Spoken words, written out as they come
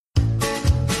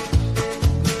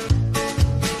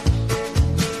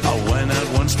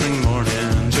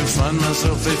find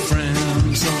myself a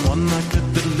friend, someone I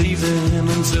could believe in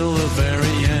until the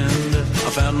very end. I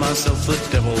found myself the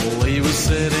devil, he was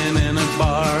sitting in a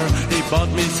bar. He bought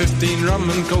me 15 rum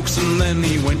and cokes and then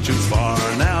he went too far.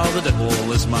 Now the devil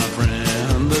is my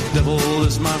friend, the devil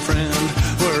is my friend.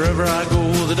 Wherever I go,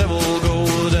 the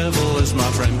devil is my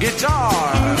friend.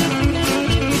 Guitar!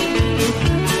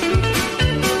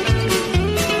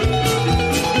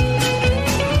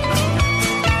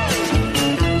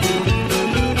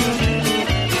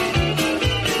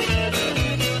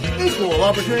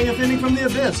 Opportunity offending from the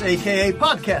abyss, a.k.a.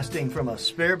 podcasting from a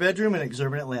spare bedroom in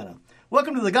exurban Atlanta.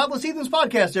 Welcome to the Godless Heathens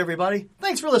podcast, everybody.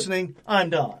 Thanks for listening. I'm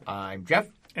Don. I'm Jeff.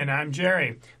 And I'm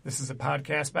Jerry. This is a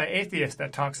podcast by atheists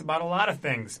that talks about a lot of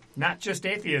things, not just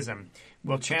atheism.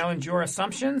 We'll challenge your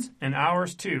assumptions and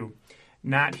ours too.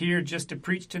 Not here just to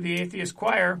preach to the atheist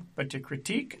choir, but to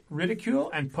critique,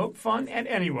 ridicule, and poke fun at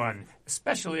anyone,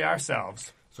 especially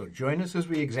ourselves. So join us as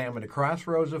we examine the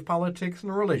crossroads of politics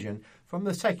and religion from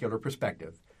the secular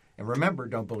perspective. And remember,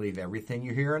 don't believe everything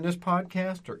you hear in this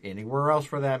podcast, or anywhere else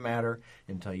for that matter,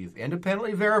 until you've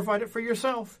independently verified it for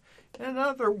yourself. In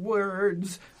other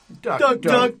words, duck,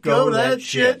 go that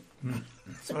shit.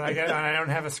 That's what I got. I don't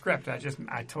have a script.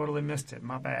 I totally missed it.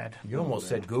 My bad. You almost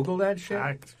said Google that shit?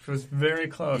 I was very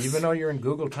close. Even though you're in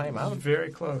Google timeout?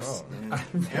 Very close. Oh,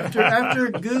 after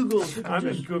Google. I'm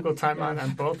in Google timeout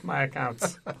on both my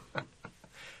accounts.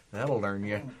 That'll learn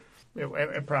you.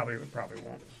 It probably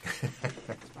won't.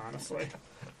 Honestly.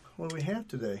 What do we have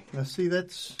today? Now, see, I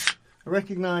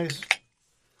recognize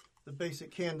the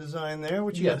basic can design there.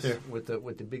 What you got there? With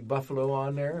the big buffalo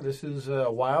on there. This is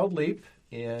Wild Leap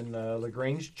in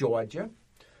LaGrange, Georgia.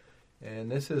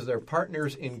 And this is their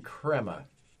Partners in Crema,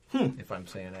 if I'm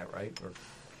saying that right. Or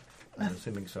I'm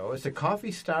assuming so. It's a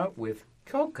coffee stout with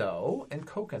cocoa and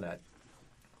coconut.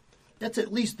 That's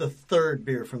at least the third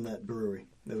beer from that brewery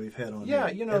that we've had on. Yeah,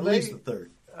 here. you know, at least the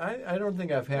third. I don't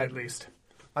think I've had at least.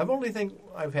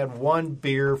 I've had one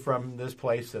beer from this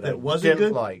place that I wasn't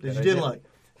didn't good? like. That you didn't like.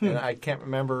 And I can't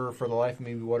remember for the life of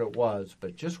me what it was,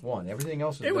 but just one. Everything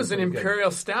else. It was an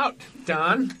imperial stout,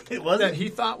 Don. It was that he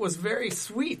thought was very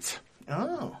sweet.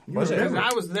 Oh, was it?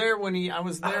 I was there when he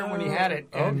had it.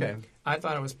 And okay. I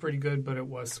thought it was pretty good, but it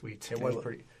was sweet. It was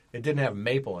pretty. It didn't have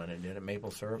maple in it, did it?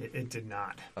 Maple syrup? It did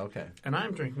not. Okay. And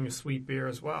I'm drinking a sweet beer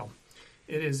as well.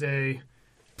 It is a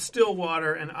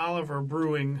Stillwater and Oliver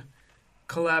Brewing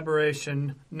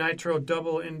collaboration Nitro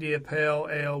Double India Pale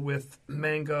Ale with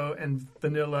mango and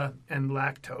vanilla and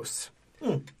lactose.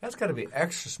 That's got to be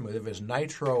extra smooth if it's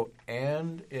nitro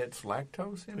and it's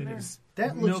lactose in there.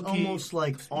 That looks milky, almost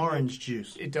like orange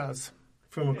juice. It does.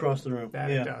 From across the room.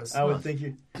 It does. I would think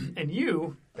you... And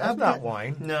you... That's not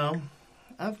wine. No.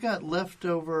 I've got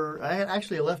leftover... I had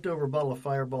actually a leftover bottle of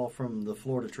Fireball from the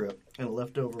Florida trip and a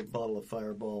leftover bottle of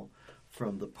Fireball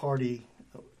from the party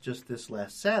just this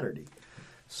last Saturday.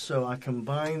 So I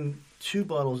combined two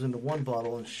bottles into one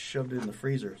bottle and shoved it in the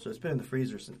freezer. So it's been in the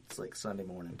freezer since like Sunday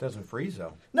morning. It doesn't freeze,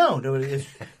 though. No, it is.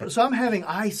 So I'm having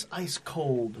ice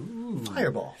cold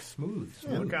Fireball. Smooth.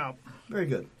 Yeah. Look out. Very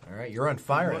good. All right, you're on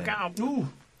fire. Look then. out. Ooh.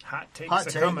 Hot takes Hot are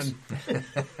takes. coming.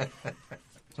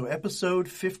 So episode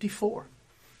 54.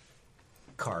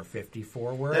 Car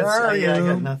 54. Where That's, are you? I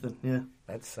got nothing. Yeah.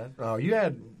 That's that. Oh, you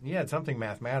had something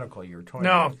mathematical. You were toying.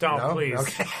 No, don't, no? please.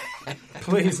 Okay.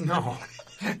 Please, no.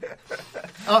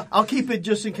 I'll keep it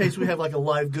just in case we have like a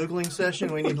live Googling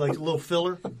session. We need like a little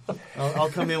filler. I'll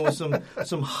come in with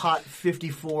some hot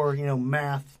 54,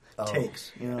 math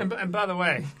takes. And by the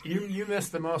way, you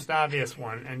missed the most obvious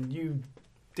one, and you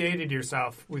dated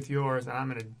yourself with yours, and I'm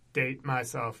going to date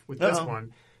myself with this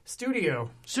one. Studio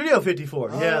 54.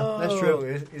 Yeah, that's true.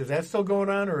 Is that still going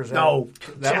on, or is that No,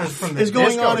 that was from the it's going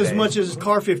disco on as days? much as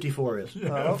Car 54 is.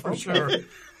 Yeah, for sure.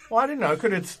 Well, I didn't know.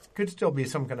 Could still be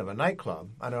some kind of a nightclub.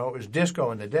 I know it was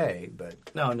disco in the day, but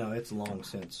No, it's long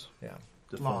since yeah.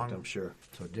 defunct, Long. I'm sure.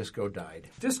 So disco died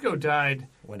Disco died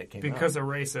when it came because out. of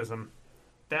racism.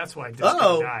 That's why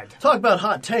disco died. Talk about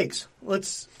hot takes.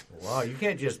 Let's. Wow, you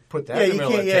can't just put that Yeah, in the you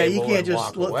middle can't. of the Yeah, table you can't and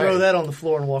just walk away. throw that on the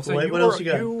floor and walk So away. you What were, else you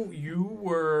got? You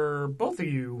were both of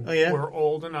you Oh, yeah? were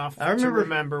old enough I to remember.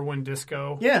 remember when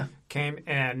disco Yeah, came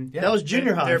and that was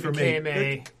junior high there for became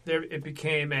me. it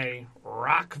became a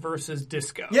rock versus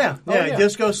disco. Yeah, yeah.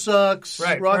 Disco sucks.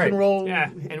 Right, rock right. and roll. Yeah,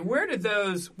 and where did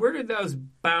those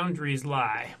boundaries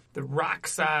lie? The rock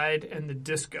side and the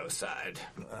disco side.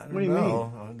 What do you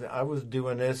mean? I was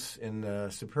doing this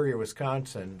in Superior,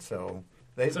 Wisconsin, so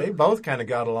they both kind of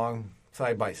got along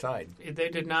side by side. They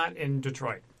did not in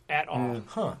Detroit at all.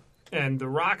 Huh. And the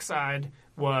rock side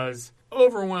was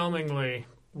overwhelmingly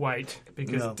white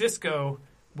because No. disco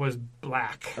was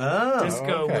black. Oh,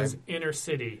 Disco okay. was inner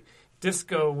city.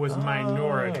 Disco was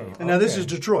minority. And now this Okay. is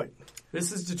Detroit.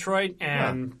 This is Detroit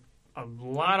and a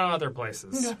lot of other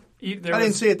places. Yeah. There I didn't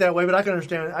was- see it that way, but I can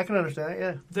understand it. I can understand it,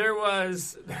 yeah. There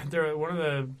was one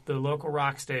of the local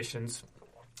rock stations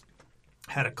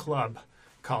had a club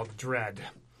called Dread,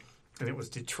 and it was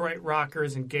Detroit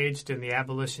rockers engaged in the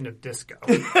abolition of disco.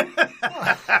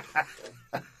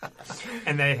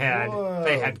 And they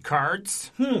had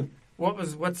cards.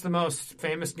 What's the most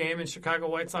famous game in Chicago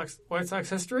White Sox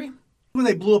history? When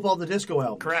they blew up all the disco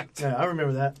albums. Correct. Yeah, I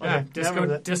remember that. Yeah, Okay, I remember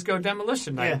that. Disco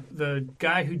Demolition Night. Yeah. The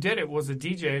guy who did it was a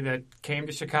DJ that came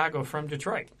to Chicago from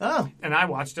Detroit. Oh, And I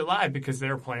watched it live because they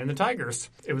were playing the Tigers.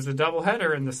 It was a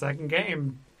doubleheader, and the second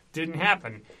game didn't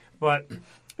happen. But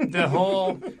the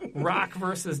whole rock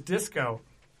versus disco,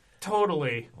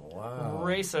 totally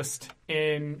racist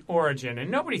in origin,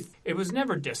 and it was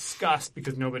never discussed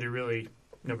because nobody really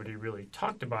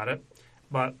talked about it.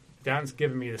 But Don's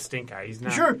giving me the stink eye. He's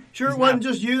not sure it he's wasn't not-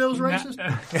 just you that was he's racist.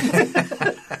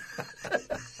 not-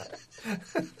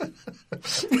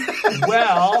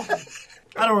 Well,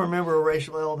 I don't remember a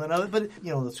racial element of it, but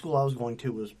the school I was going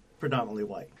to was predominantly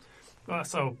white.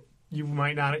 so you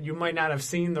might not have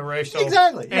seen the racial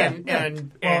Exactly, yeah,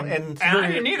 and yeah. and I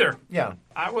didn't either. Yeah.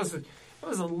 I was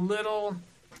a little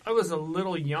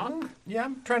young. Yeah,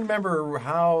 I'm trying to remember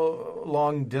how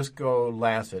long disco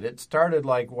lasted. It started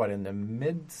in the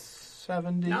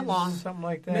mid-70s? Not long. Something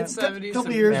like that. Mid-70s.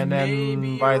 Couple years. And then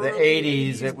maybe by the early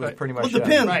 80s, it was but- pretty much Well, it done.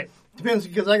 depends. Right. Depends,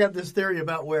 because I got this theory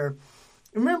about where...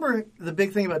 Remember, the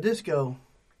big thing about disco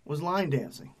was line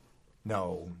dancing.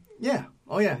 No. Yeah.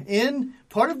 Oh, yeah. In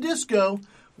part of disco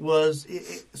was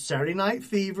Saturday Night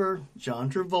Fever, John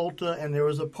Travolta, and there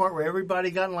was a part where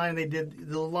everybody got in line and they did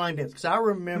the line dance. Because I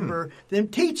remember them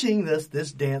teaching this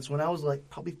dance when I was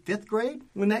probably 5th grade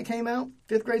when that came out.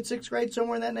 5th grade, 6th grade,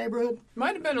 somewhere in that neighborhood.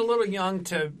 Might have been a little young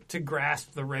to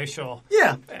grasp the racial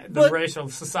Yeah. racial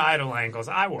societal angles.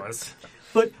 I was.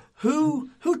 But who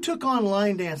took on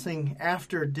line dancing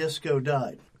after disco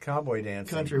died? Cowboy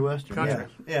dancing. Country western, Country.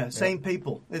 yeah, same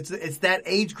people. It's that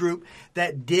age group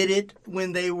that did it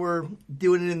when they were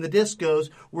doing it in the discos.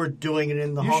 We're doing it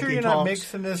in the You honky sure you're not tonks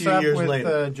mixing a this few up years with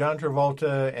later. John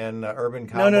Travolta and Urban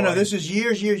Cowboy? No. This is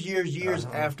years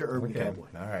after Urban Okay. Cowboy.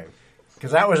 All right.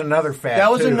 Because that was another fad,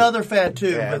 That was too. another fad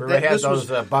too. Yeah, but everybody had this those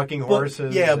was, bucking but-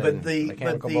 horses Yeah, and but the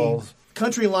mechanical bulls.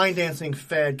 country line dancing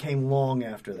fad came long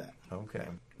after that. Okay.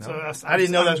 So I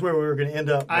didn't know that's where we were going to end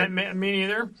up. Me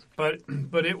neither. But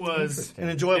it was An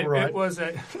enjoyable ride. It was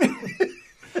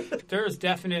there's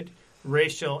definite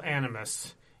racial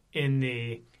animus in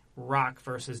the rock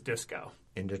versus disco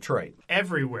In Detroit.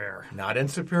 everywhere. Not in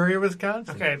Superior,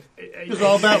 Wisconsin. Okay, It was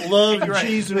all about love and You're right.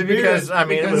 cheese and beer. Because, it was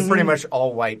Because- pretty much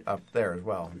all white up there as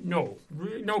well. no,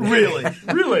 Really?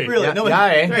 really, Really? Yeah, No, yeah,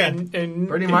 eh? and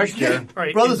Pretty much there.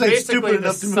 Right, Brothers it's ain't basically stupid the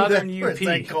enough to move Southern that where it's UP.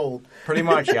 that cold. Pretty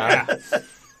much, yeah.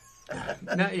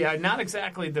 Not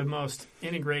exactly the most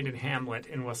integrated hamlet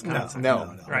in Wisconsin.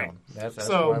 No. Right. That's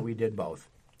So- why we did both.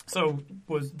 So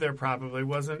there probably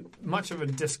wasn't much of a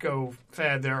disco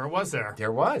fad there, or was there?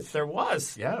 There was. There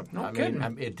was. Yeah. No I kidding.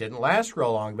 mean, it didn't last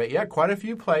real long, but yeah, quite a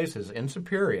few places in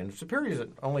Superior. And Superior is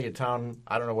only a town,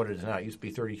 I don't know what it is now. It used to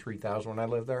be 33,000 when I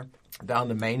lived there. Down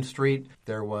the main street,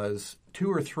 there was 2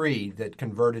 or 3 that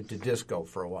converted to disco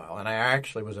for a while. And I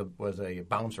actually was a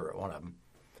bouncer at one of them,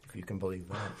 if you can believe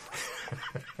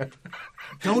that.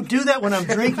 Don't do that when I'm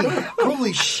drinking.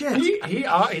 Holy shit. He We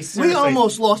seriously-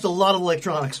 almost lost a lot of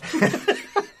electronics.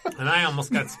 and I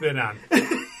almost got spit on.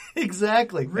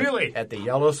 Exactly. Really? At the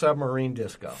Yellow Submarine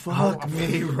Disco. Fuck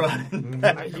me running. You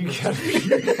gotta be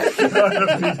kidding.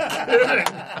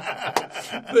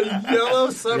 The Yellow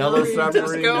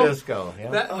Submarine Disco.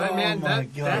 Yeah. That, man, my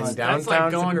that, God. that's Downtown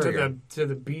like going Superior. to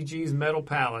the Bee Gees Metal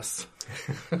Palace.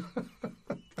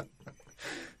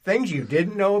 Things you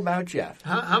didn't know about Jeff.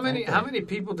 How many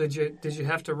people did you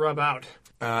have to rub out?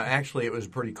 Actually, it was a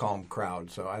pretty calm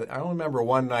crowd. So I only remember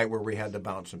one night where we had to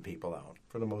bounce some people out.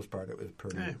 For the most part, it was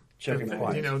pretty Checking pretty it.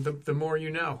 quiet. You know, the more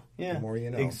you know. Yeah. The more you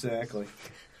know. Exactly.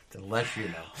 The less you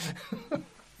know.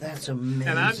 That's amazing.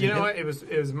 And you know what? It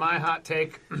was my hot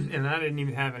take, and I didn't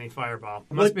even have any Fireball.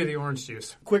 It must be the orange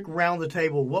juice. Quick round the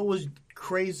table. What was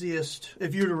craziest,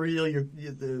 if you were to reveal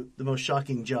the most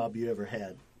shocking job you ever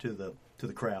had to the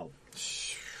crowd?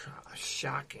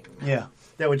 Shocking. Yeah.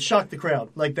 That would shock the crowd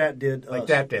like that did us. Like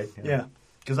that did. Yeah.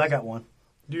 Because I got one.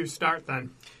 You start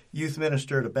then. Youth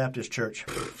minister at a Baptist church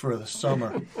for the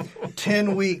summer.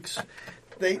 10 weeks.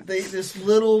 this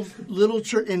little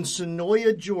church in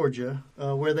Sonoya, Georgia,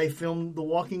 where they filmed The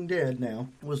Walking Dead now,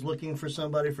 was looking for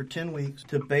somebody for 10 weeks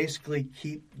to basically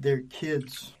keep their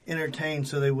kids entertained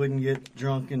so they wouldn't get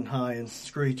drunk and high and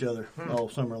screw each other all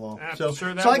summer long. I'm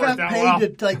sure that I got worked out paid well.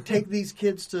 to take these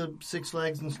kids to Six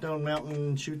Flags and Stone Mountain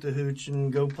and shoot the hooch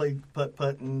and go play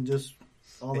putt-putt and just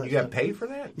all And that you got stuff. paid for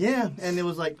that? Yeah, and it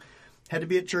was like, had to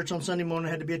be at church on Sunday morning,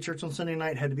 had to be at church on Sunday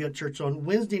night, had to be at church on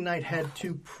Wednesday night, had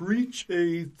to preach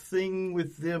a thing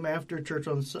with them after church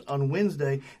on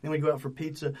Wednesday, then we'd go out for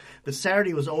pizza. But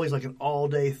Saturday was always like an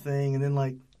all-day thing, and then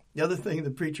like the other thing,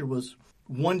 the preacher was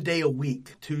one day a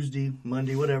week, Tuesday,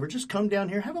 Monday, whatever, just come down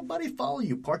here, have a buddy follow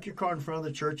you, park your car in front of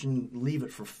the church and leave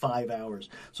it for 5 hours.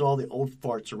 So all the old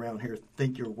farts around here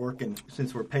think you're working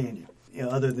since we're paying you,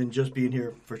 other than just being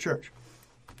here for church.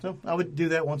 So I would do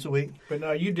that once a week. But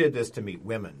no, you did this to meet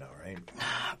women, though, right?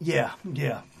 Yeah.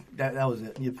 That was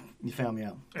it. You found me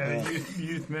out.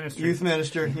 Youth ministry. Youth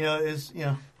minister,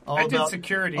 all I about did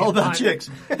security. all about Pine- chicks.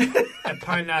 At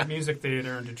Pine Knot Music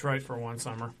Theater in Detroit for one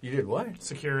summer. You did what?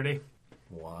 Security.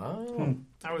 Wow.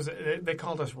 I was. They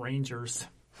called us Rangers.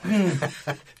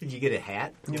 Did you get a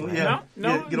hat? Yeah.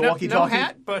 No, Get a no walkie-talkie?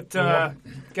 hat, but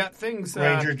got things.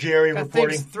 Ranger Jerry got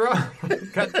reporting. Things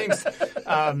got things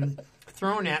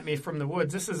thrown at me from the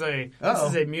woods. This is a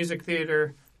music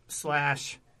theater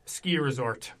 / ski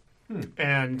resort,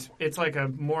 and it's like a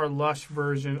more lush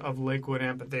version of Lakewood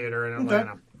Amphitheater in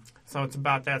Atlanta. Okay. So it's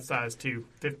about that size too,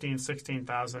 15,000,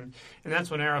 16,000, and that's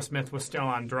when Aerosmith was still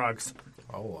on drugs.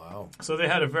 Oh, wow. So they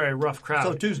had a very rough crowd.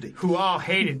 So Tuesday. Who all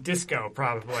hated disco,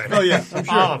 probably. Oh, yeah, I'm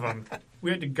sure. All of them.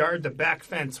 We had to guard the back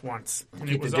fence once. And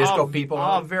Keep it was the disco all, people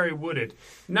all out? very wooded.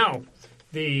 No,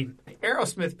 the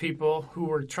Aerosmith people who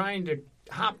were trying to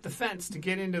hop the fence to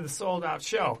get into the sold-out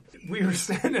show. We were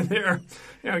standing there,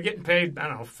 getting paid, I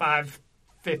don't know,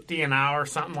 $5.50 an hour,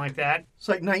 something like that. It's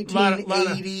like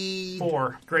 1980.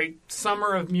 Great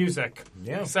summer of music.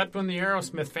 Yeah. Except when the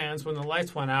Aerosmith fans, when the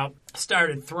lights went out,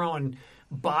 started throwing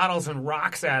bottles and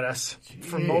rocks at us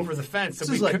from over the fence. This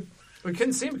And is like- we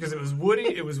couldn't see them because it was woody.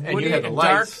 It was And woody you had and the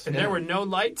dark, lights. and Yeah. there were no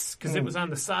lights because it was on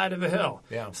the side of a hill.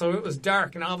 Yeah. So it was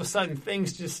dark, and all of a sudden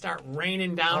things just start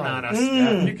raining down on us.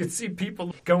 Yeah. You could see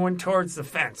people going towards the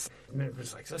fence. And it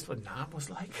was like, is this what Nam was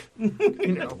like?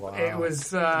 It was...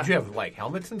 Did you have, like,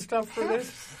 helmets and stuff for this?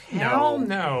 Hell Oh.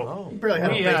 no. You probably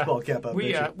had a baseball cap up, didn't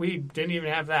you? We didn't even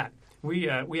have that. We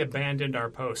abandoned our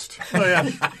post. Oh,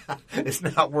 yeah. It's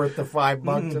not worth the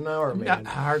 $5 an hour, man.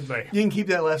 Hardly. You can keep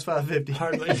that last $5.50.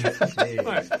 Hardly. Hey.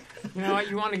 But, you know what?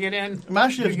 You want to get in? My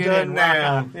you shift's get done in, rock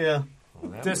now. on. Yeah.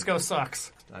 Well, that Disco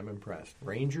sucks. was- I'm impressed.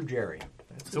 Ranger Jerry.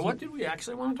 So what did we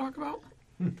actually want to talk about?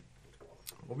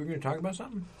 Were we going to talk about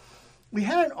something? We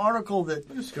had an article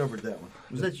that I discovered that one.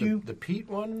 Was that you? The Pete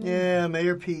one? Yeah,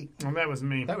 Mayor Pete. Well, that was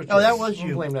me. That was Oh, that Jerry. was We'll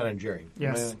you. blame that on Jerry.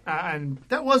 Yes. And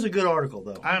That was a good article,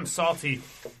 though. I'm salty.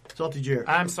 Salty Jerry.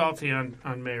 I'm salty on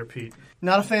Mayor Pete.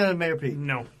 Not a fan of Mayor Pete.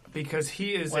 No, because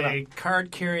he is Why not? a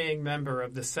card-carrying member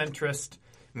of the centrist,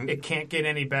 it can't get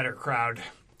any better crowd.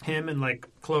 Him and, like,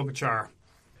 Klobuchar.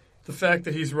 The fact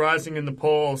that he's rising in the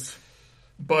polls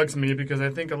bugs me because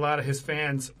I think a lot of his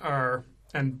fans are,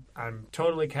 and I'm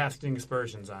totally casting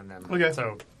aspersions on them. Okay.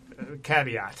 So,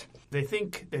 caveat. They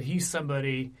think that he's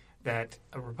somebody that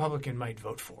a Republican might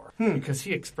vote for because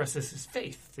he expresses his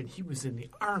faith and he was in the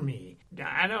army.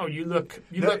 I know you look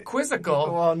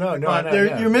quizzical. Well, no.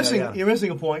 You're missing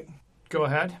a point. Go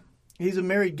ahead. He's a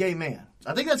married gay man.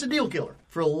 I think that's a deal killer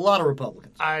for a lot of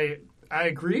Republicans. I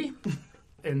agree.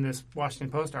 In this Washington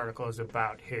Post article is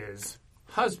about his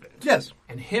husband. Yes.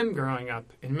 And him growing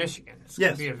up in Michigan. It's Yes.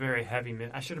 going to be a very heavy...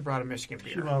 I should have brought a Michigan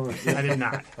beer. Should have. I did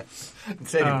not.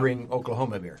 Instead of bring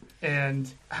Oklahoma beer.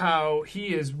 And how he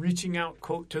is reaching out,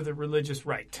 quote, to the religious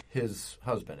right. His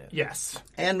husband is. Yes.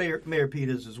 And Mayor Pete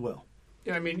is as well.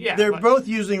 I mean, yeah. They're but- both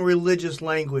using religious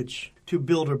language to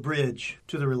build a bridge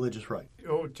to the religious right.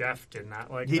 Oh, Jeff did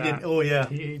not like He that. did. Oh, yeah.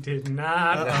 He did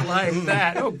not like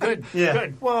that. Oh, good. Yeah.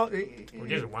 Good. Well, We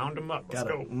just wound him up. Let's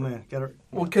go. Got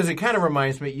because it kind of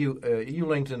reminds me, you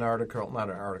linked an article, not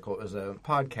an article, it was a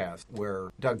podcast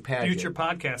where Doug Padgett. Future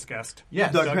podcast guest.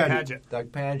 Yes, Doug Doug Padgett. Padgett.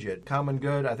 Doug Padgett. Common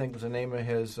Good, I think was the name of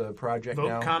his project Vote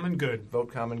now. Common Good.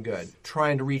 Vote Common Good.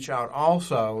 Trying to reach out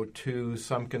also to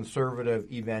some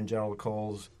conservative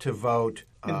evangelicals to vote.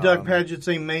 And Doug Padgett's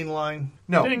a mainline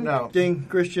No, Ding. no. ding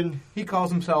Christian. He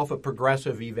calls himself a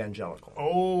progressive evangelical.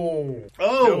 Oh,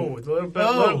 Oh. a little bit,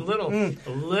 Oh. little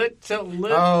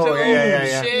Oh,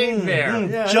 yeah. shade there.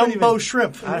 Yeah, I don't Jumbo even-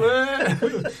 shrimp.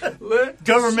 Little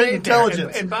Government shade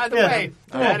intelligence. there. And by the Yeah. way,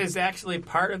 that is actually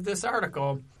part of this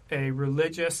article. A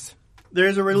religious There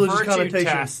is a religious virtue connotation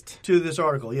test to this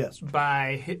article, yes.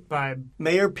 by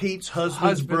Mayor Pete's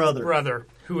husband's brother.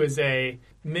 who is a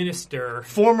minister.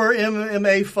 Former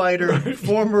MMA fighter,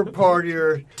 former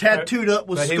partier, tattooed up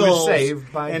with But he skulls. was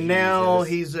saved by and Jesus. now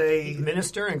he's a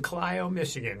Minister in Clio,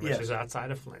 Michigan, which Yes. is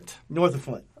outside of Flint. north of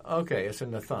Flint. Okay, it's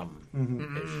in the thumb.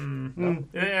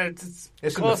 Yeah, it's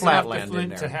It's in close the enough flatland to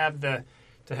Flint in to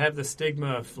there. have the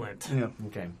stigma of Flint. Yeah.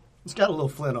 Okay. It's got a little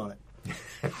Flint on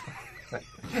it. I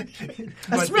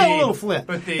But smell a little Flint.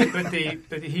 But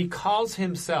he calls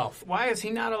himself. Why is he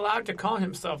not allowed to call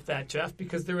himself that, Jeff?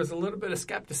 Because there was a little bit of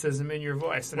skepticism in your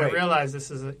voice, and Right. I realized this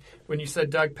is when you said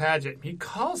Doug Padgett. He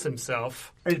calls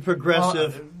himself. A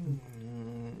progressive.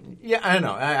 Yeah, I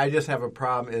know. I just have a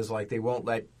problem is like they won't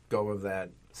let go of that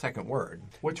second word,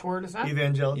 Which word is that?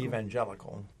 evangelical.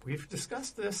 evangelical. We've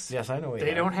discussed this. Yes, I know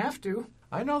They don't have to.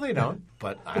 I know they don't,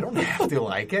 but I don't have to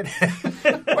like it.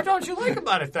 What don't you like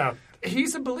about it, though?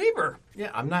 He's a believer.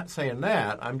 Yeah, I'm not saying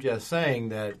that. I'm just saying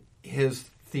that his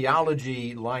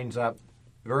theology lines up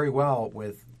very well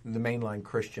with the mainline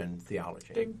Christian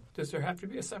theology. Does there have to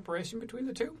be a separation between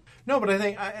the two? No, but I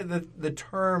think the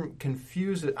term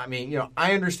confuses. I mean,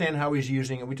 I understand how he's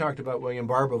using it. We talked about William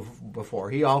Barber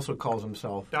before. He also calls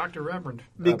himself Dr. Reverend.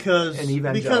 Because an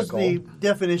evangelical. the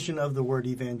definition of the word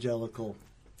evangelical,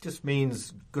 just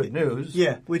means good news.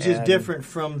 yeah, which is And- different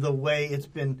from the way it's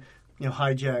been,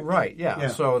 hijacked. Right, yeah. Yeah.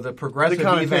 So the progressive The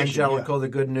connotation, evangelical, yeah. the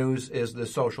good news is the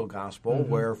social gospel,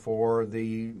 where for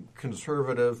the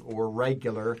conservative or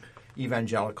regular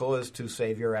evangelical is to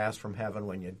save your ass from heaven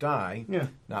when you die, Yeah.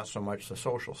 not so much the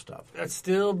social stuff. That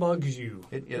still bugs you.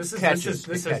 It This catches.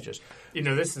 is- It catches.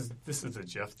 This is a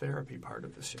Jeff therapy part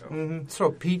of the show.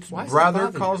 So Pete's Why does that brother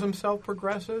bother calls you? himself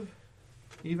progressive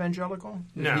evangelical?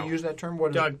 Did No. he use that term?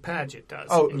 What is Doug Padgett does.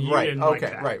 Oh, and you right. didn't like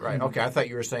Okay, that. right. Okay, I thought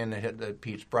you were saying that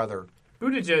Pete's brother.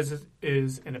 Buttigieg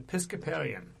is an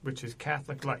Episcopalian, which is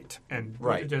Catholic light, and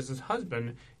Right. Buttigieg's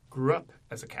husband grew up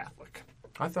as a Catholic.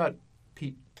 I thought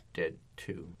Pete did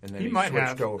too, and then He he might switched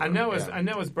have. over. I know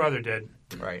Yeah. his brother did,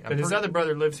 Right. but his other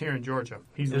brother lives here in Georgia.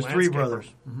 He's There's a three landscaper.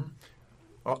 brothers.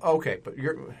 Oh, okay, but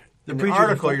in the preacher's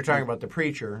article a- you're talking about the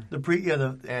preacher,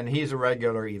 The and he's a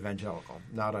regular evangelical,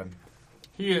 not a.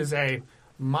 He is a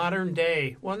modern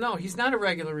day. Well, no, he's not a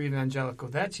regular evangelical.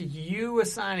 That's you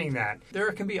assigning that.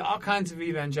 There can be all kinds of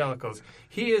evangelicals.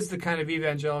 He is the kind of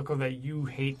evangelical that you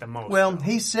hate the most. well, though.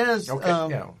 he says.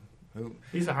 Okay,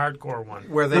 He's a hardcore one.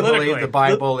 where they Politically. believe the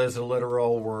Bible is a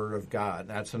literal word of God.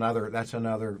 That's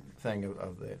another thing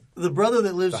of the. The brother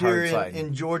that lives The hard here side.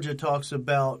 in Georgia talks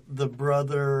about the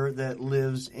brother that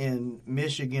lives in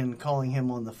Michigan calling him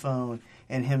on the phone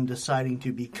and him deciding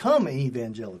to become an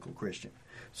evangelical Christian.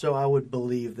 So I would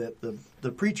believe that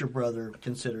the preacher brother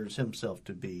considers himself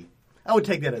to be. I would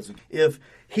take that as if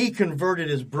he converted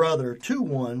his brother to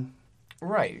one.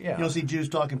 Right. Yeah. You don't see Jews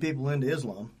talking people into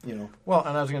Islam. Well,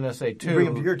 and I was going to say too. Bring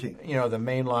 'em to your team. The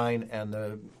mainline and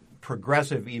the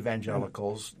progressive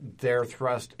evangelicals, their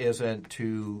thrust isn't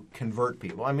to convert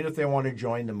people. I mean, if they want to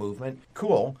join the movement,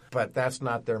 cool, but that's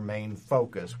not their main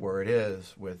focus. Where it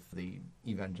is with the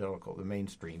evangelical, the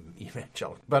mainstream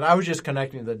evangelical. But I was just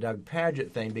connecting the Doug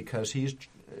Padgett thing because he's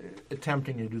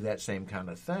attempting to do that same kind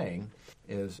of thing,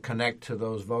 is connect to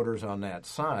those voters on that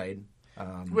side.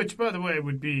 Which, by the way,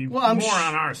 would be Well, I'm more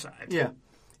on our side. Yeah,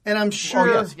 and I'm sure.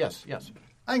 Oh, yes.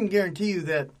 I can guarantee you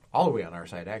that All the way on our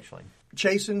side, actually.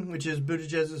 Chasen, which is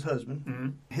Buttigieg's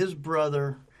husband, his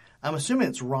brother, I'm assuming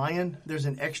it's Ryan. There's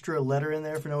an extra letter in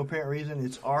there for no apparent reason.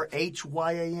 It's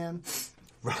Rhyan.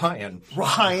 Ryan.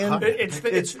 Ryan.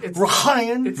 It's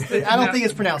Ryan. it's- I don't no. think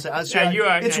it's pronounced that. It's you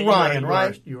Ryan, are-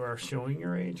 right? You are showing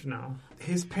your age now.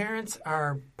 His parents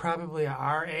are probably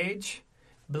our age.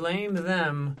 Blame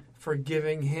them for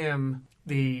giving him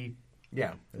the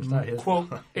Yeah, it's not his. quote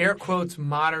air quotes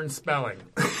modern spelling.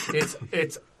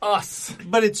 It's us.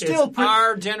 But it's still It's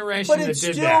our generation but that it's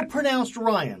did still that. pronounced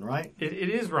Ryan, right? It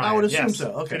is Ryan. I would assume yes,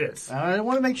 so. Okay, it is. I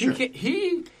want to make sure.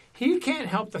 He can't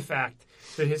help the fact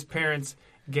that his parents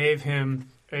gave him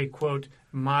a quote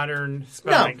modern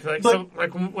spelling. No,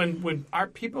 like when our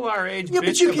people our age Yeah, but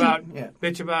bitch you can- about yeah.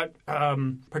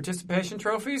 participation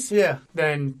trophies, Yeah.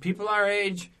 then people our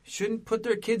age shouldn't put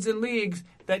their kids in leagues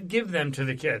that give them to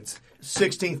the kids.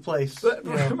 16th place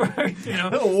You know,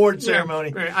 award Yeah,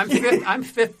 ceremony. right. I'm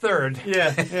fifth third.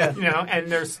 Yeah, yeah. You know, and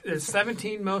there's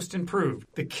 17 most improved.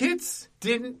 The kids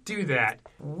didn't do that.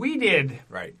 We did.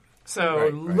 Right. So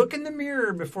Right. look in the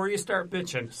mirror before you start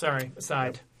bitching. Sorry,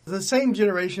 aside. The same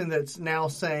generation that's now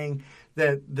saying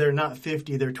that they're not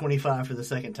 50, they're 25 for the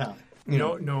second time. No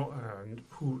one's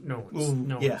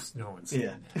saying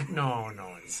Yeah. that. No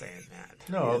one's saying that.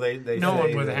 No, they No say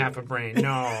one with that- half a brain.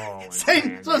 No one's saying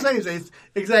Same. So I'm that. saying it's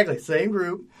exactly same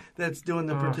group that's doing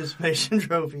the participation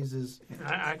trophies is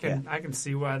I can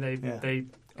see why they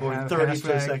or have 30 for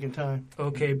the hashtag second time.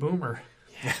 OK Boomer.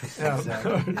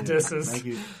 Exactly. Disses. Thank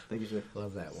you, sir.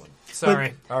 Love that one.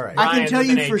 Sorry. All right. I can Ryan tell with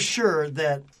you an for H. sure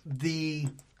that the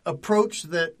approach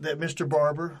that Mr.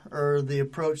 Barber or the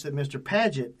approach that Mr.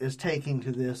 Paget is taking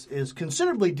to this is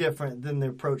considerably different than the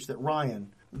approach that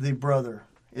Ryan, the brother,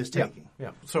 is taking.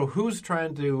 Yeah. So who's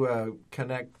trying to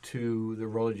connect to the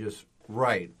religious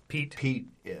right? Pete. Pete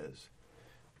is.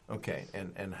 Okay.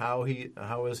 And how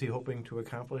is he hoping to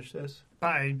accomplish this?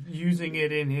 By using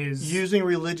it in his Using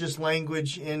religious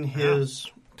language in his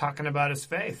talking about his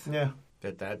faith.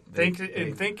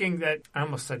 Thinking that I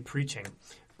almost said preaching,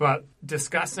 but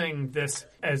discussing this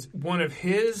as one of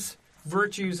his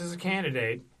virtues as a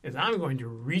candidate is I'm going to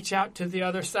reach out to the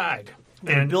other side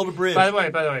and build a bridge. By the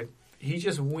way, he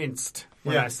just winced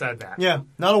when I said that. Yeah,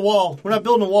 not a wall. We're not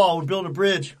building a wall. We're building a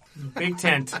bridge. Big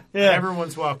tent. Yeah.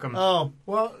 Everyone's welcome. Oh,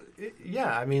 Well,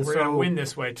 yeah. I mean, We're so going to win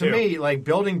this way, too. To me, like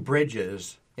building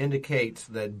bridges indicates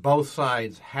that both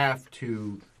sides have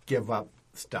to give up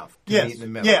stuff to Yes. meet in the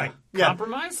middle. Yeah.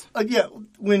 Compromise? Yeah.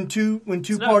 When two not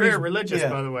parties very religious,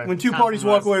 by the way. When two parties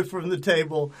walk Compromise. away from the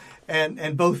table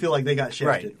and both feel like they got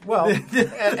shafted, Right. Well,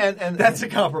 and that's a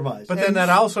compromise. But then that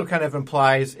also kind of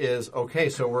implies is, okay,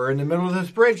 so we're in the middle of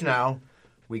this bridge now.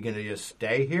 We going to just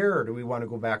stay here, or do we want to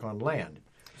go back on land?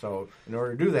 So in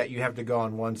order to do that, you have to go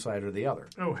on one side or the other.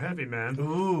 Oh, heavy, man.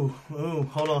 Ooh,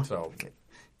 hold on. So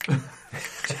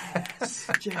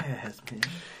Jazz,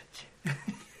 man.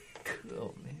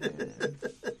 cool,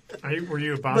 man. Were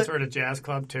you a bouncer at a jazz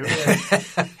club, too?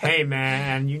 Hey,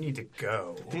 man, you need to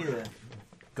go. Yeah.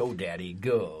 Go, Daddy,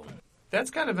 go. That's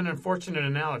kind of an unfortunate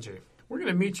analogy. We're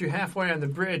going to meet you halfway on the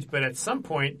bridge, but at some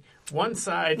point, one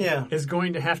side is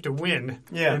going to have to win,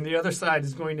 and the other side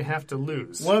is going to have to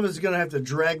lose. One of us is going to have to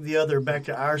drag the other back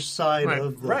to our side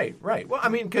of the... Right. Well, I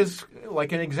mean, because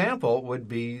like an example would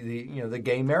be the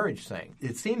gay marriage thing.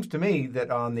 It seems to me that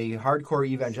on the hardcore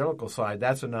evangelical side,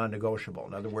 that's a non-negotiable.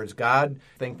 In other words, God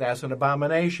think that's an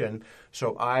abomination.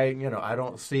 So I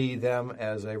don't see them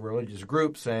as a religious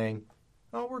group saying,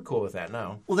 "Oh, we're cool with that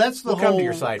now." Well, that's We'll come to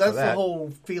your side for That's the that.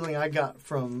 whole feeling I got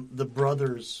from the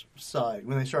brothers' side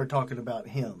when they started talking about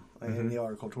him in the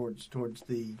article towards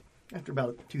the after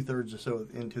about 2/3 or so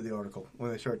into the article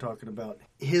when they started talking about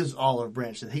his olive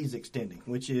branch that he's extending,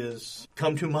 which is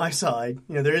come to my side.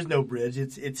 There is no bridge;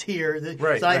 it's here.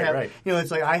 Right.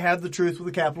 It's like I have the truth with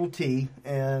a capital T,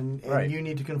 and Right. you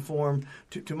need to conform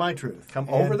to my truth. Come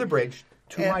over the bridge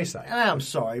to my side. And I'm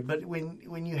sorry, but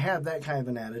when you have that kind of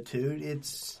an attitude,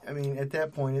 at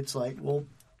that point, it's like, well,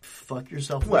 fuck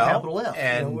yourself with a capital F.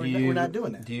 And we're not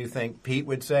doing that. Do you think Pete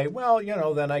would say, "Well,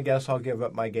 then I guess I'll give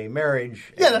up my gay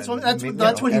marriage"? Yeah, and, that's what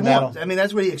he wants.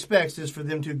 That's what he expects is for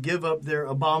them to give up their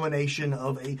abomination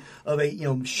of a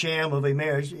sham of a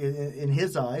marriage in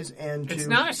his eyes, and It's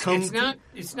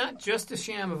not just a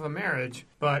sham of a marriage,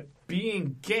 but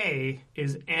being gay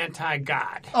is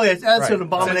anti-God. Oh, yeah, that's Right. an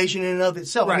abomination in and of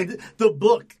itself. Right. The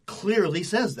book clearly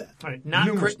says that. Right. Not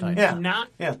Numerous times.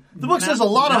 Yeah. The book says a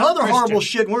lot of not other horrible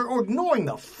Christian. shit, and we're ignoring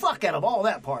the fuck out of all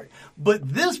that part. But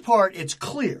this part, it's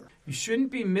clear. You shouldn't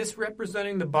be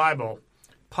misrepresenting the Bible,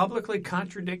 publicly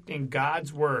contradicting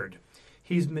God's word.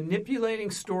 He's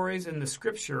manipulating stories in the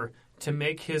Scripture to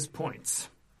make his points.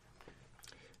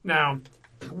 Now,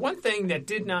 one thing that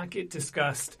did not get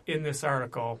discussed in this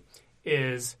article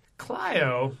is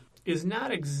Clio is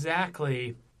not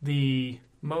exactly the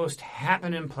most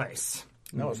happening place.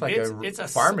 No, it's like It's a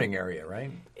farming area,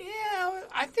 right? Yeah,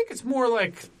 I think it's more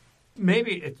like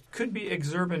maybe it could be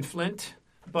Exurban Flint,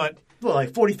 but Well,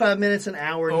 like 45 minutes, an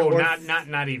hour north.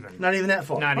 not even. Not even that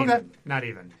far. Not okay.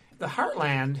 even. The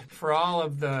Heartland, for all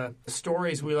of the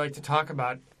stories we like to talk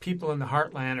about, people in the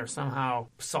Heartland are somehow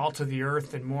salt of the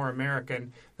earth and more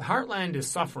American. The Heartland is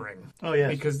suffering. Oh,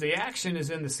 yes. Because the action is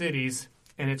in the cities,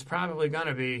 and it's probably going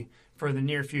to be for the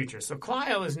near future. So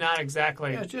Clio is not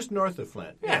exactly... Yeah, it's just north of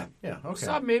Flint. Yeah.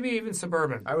 Okay. Maybe even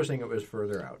suburban. I was thinking it was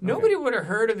further out. Nobody would have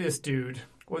heard of this dude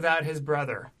without his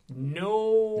brother.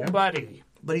 Nobody.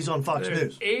 But he's on Fox There's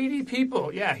News. 80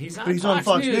 people. Yeah, he's on, But he's Fox, on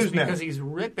Fox News now. because he's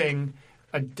ripping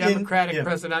a Democratic yeah.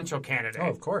 presidential candidate. Oh,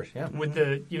 of course, yeah. With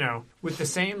the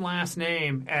same last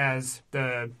name as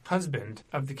the husband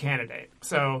of the candidate.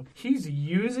 So he's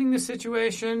using the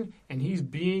situation, and he's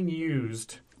being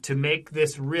used to make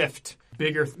this rift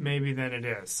bigger maybe than it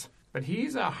is. But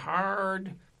he's a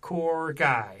hardcore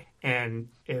guy, and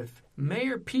if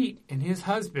Mayor Pete and his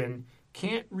husband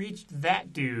can't reach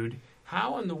that dude,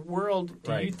 how in the world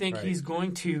do you think Right. he's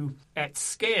going to, at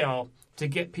scale, to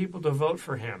get people to vote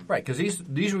for him? Right, because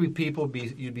these would be people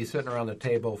you'd be sitting around the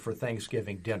table for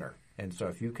Thanksgiving dinner. And so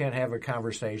if you can't have a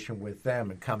conversation with them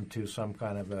and come to some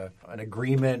kind of an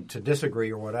agreement to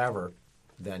disagree or whatever,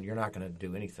 then you're not going to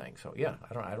do anything. So, yeah,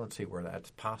 I don't see where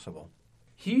that's possible.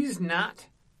 He's not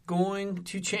going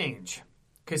to change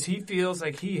because he feels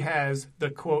like he has the,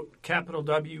 quote, capital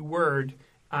W word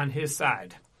on his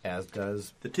side. As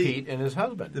does The T. Pete and his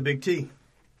husband. The big T.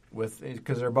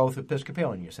 Because they're both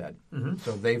Episcopalian, you said. Mm-hmm.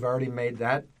 So they've already made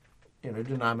that,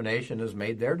 denomination has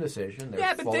made their decision. They're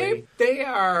Yeah, but fully... they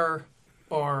are,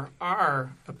 or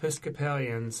are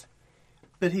Episcopalians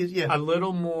But he's, a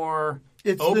little more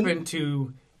It's open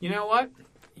to, you know what?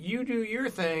 You do your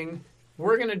thing,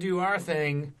 we're going to do our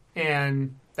thing,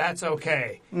 and that's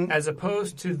okay. As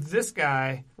opposed to this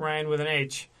guy, Ryan with an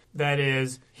H, that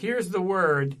is, here's the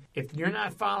word. If you're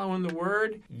not following the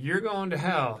word, you're going to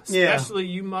hell, Yeah. especially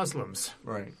you Muslims.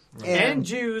 Right. And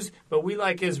Jews, but we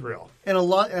like Israel. And a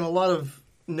lot of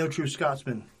no true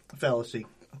Scotsman fallacy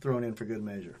thrown in for good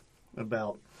measure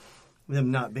about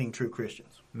them not being true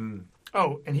Christians.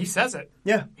 Oh, and he says it.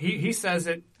 Yeah. He says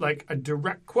it like a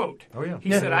direct quote. Oh, yeah. He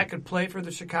Yeah. said, I could play for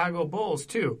the Chicago Bulls,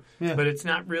 too. Yeah. But that's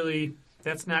not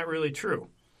really true.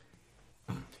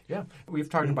 Yeah, we've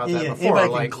talked about that Yeah, before.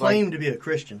 anybody can claim to be a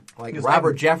Christian. Like Because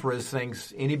Robert Jeffress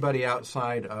thinks anybody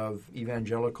outside of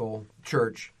evangelical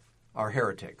church are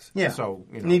heretics. Yeah. So,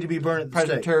 need to be burned at the stake.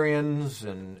 Presbyterians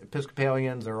and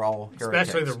Episcopalians are all heretics.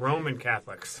 Especially the Roman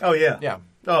Catholics. Oh, yeah. Yeah.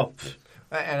 Oh,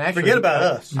 And actually, Forget about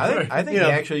us. I think You he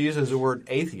know. actually uses the word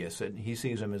atheist, and he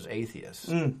sees them as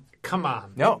atheists. Come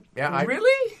on. No, yeah,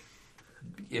 Really?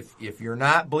 if you're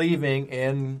not believing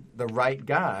in the right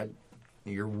God,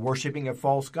 you're worshiping a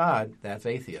false God. That's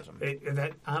atheism.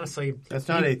 That honestly, That's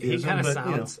not he atheism, kind of but,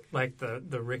 sounds like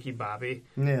the Ricky Bobby.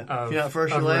 Yeah. Of, If you're not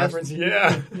first, of you're last. reference.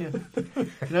 Yeah.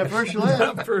 If you're not first, you're last.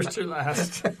 Not first or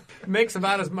last. Makes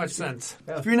about as much sense.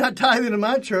 If you're not tithing in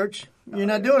my church, you're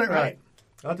not doing it right.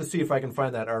 I'll have to see if I can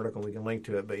find that article. We can link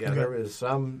to it. But yeah, Okay. there is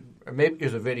some. Or maybe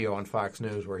there's a video on Fox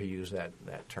News where he used that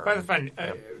term. By the way,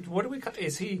 what do we call?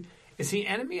 Is he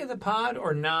enemy of the pod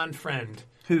or non-friend?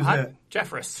 Who's that?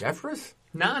 Jeffress. Jeffress?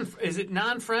 Is it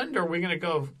non-friend or are we going to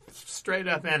go straight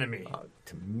up enemy?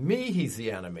 To me, he's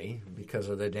the enemy because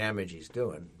of the damage he's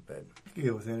doing. But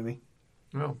You go with enemy.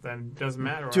 Well, then it doesn't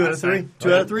matter. 2 out of 3.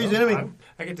 2 out of 3 is enemy.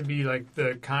 I get to be like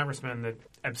the congressman that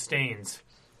abstains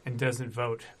and doesn't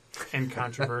vote in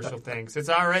controversial things. It's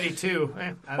already 2.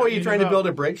 oh, you trying to build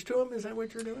a bridge to him? Is that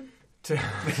what you're doing?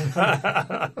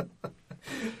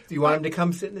 Do you want him to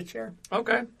come sit in the chair?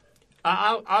 Okay,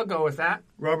 I'll go with that.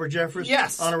 Robert Jeffress.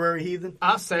 Yes. Honorary heathen.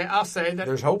 I'll say that.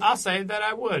 There's hope. I'll say that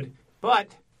I would,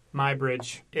 but my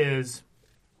bridge is: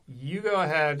 you go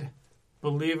ahead,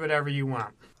 believe whatever you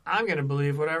want. I'm going to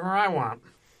believe whatever I want.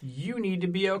 You need to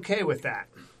be okay with that,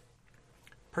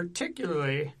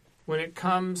 particularly when it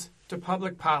comes to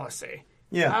public policy.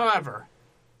 Yeah. However,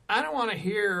 I don't want to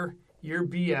hear your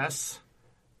BS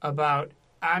about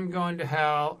I'm going to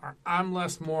hell or I'm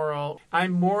less moral.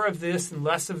 I'm more of this and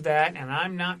less of that, and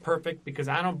I'm not perfect because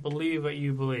I don't believe what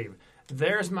you believe.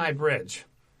 There's my bridge.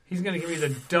 He's going to give me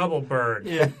the double bird.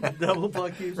 Yeah. Double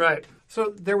fuck you. Right.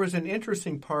 So there was an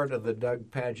interesting part of the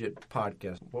Doug Padgett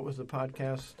podcast. What was the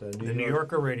podcast? The New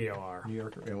Yorker Radio Hour. New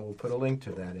Yorker, and we'll put a link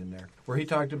to that in there, where he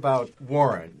talked about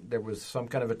Warren. There was some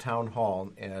kind of a town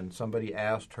hall, and somebody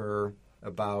asked her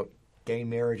about gay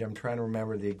marriage. I'm trying to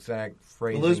remember the exact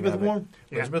phrasing. Elizabeth of it. Warren?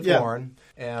 Elizabeth Yeah. Warren.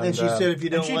 And she said, if you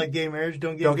don't like gay marriage,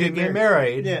 don't get gay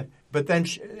married. Yeah. But then,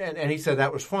 and he said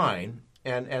that was fine.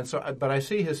 And so, but I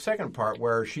see his second part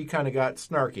where she kind of got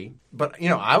snarky. But,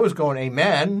 I was going,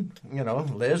 amen,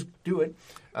 Liz, do it.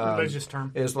 Religious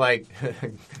term. Is like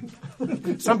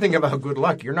something about good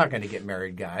luck. You're not going to get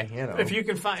married, guy. If you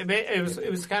can find, it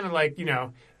was kind of like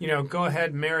go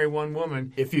ahead and marry one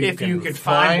woman If you can find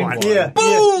find one. one. Yeah.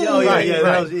 Boom! Yeah. Oh, yeah. Right, Yeah. right.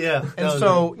 That was, yeah. That And was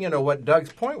so, what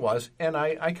Doug's point was, and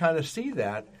I kind of see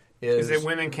that Is that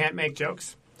women can't make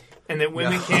jokes, and that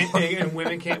women can't and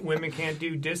women can't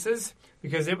do disses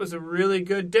because it was a really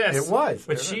good diss. It was.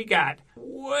 but she got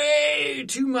way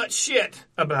too much shit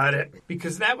about it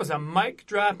because that was a mic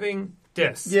dropping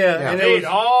diss. Yeah, Yeah. and They'd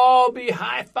all be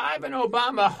high fiving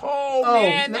Obama. Oh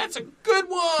man, no. that's a good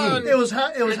one. it was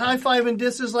high fiving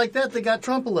disses like that got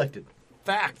Trump elected.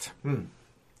 Fact.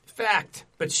 Fact.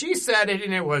 But she said it,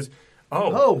 and it was,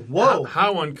 Oh, whoa.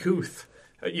 how uncouth.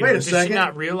 Wait a did second. she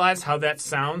not realize how that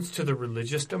sounds to the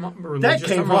religious came among from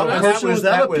us? a person without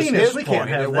that a was penis. his We point. can't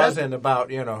have It that. wasn't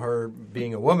about her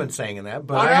being a woman saying that,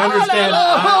 but Oh, I no, understand.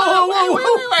 no,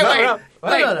 no, no,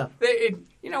 wait.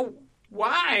 No.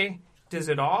 Why? does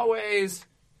it always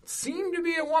seem to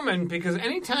be a woman? Because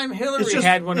anytime Hillary It's just-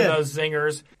 had one yeah. of those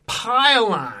zingers, pile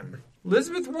on.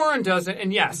 Elizabeth Warren does it,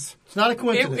 and yes, It's not a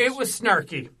coincidence. it was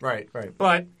snarky. Right.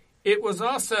 But it was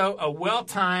also a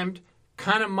well-timed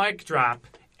kind of mic drop,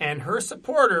 and her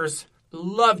supporters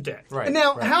loved it. Right. And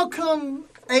now, right. how come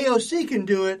AOC can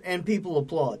do it and people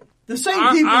applaud? The same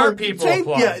Our- people our are people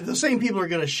applaud. Yeah, the same people are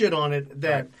going to shit on it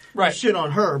that Right. shit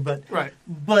on her, but Right.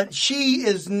 But she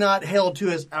is not held to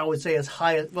as I would say as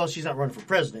high. Well, she's not running for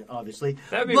president, obviously.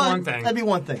 That'd be but one thing. That'd be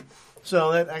one thing.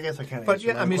 So that, I guess I kind of. But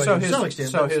yeah, I mean, so to some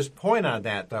extent, but- his point on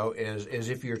that though is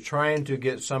if you're trying to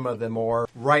get some of the more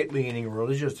right-leaning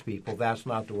religious people, that's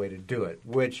not the way to do it.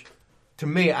 Which, to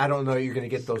me, I don't know you're going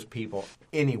to get those people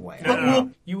anyway.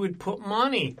 No. You would put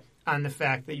money on the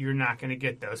fact that you're not going to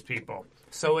get those people.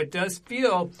 So it does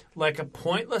feel like a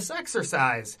pointless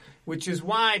exercise, which is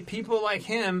why people like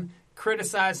him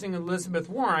criticizing Elizabeth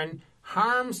Warren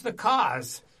harms the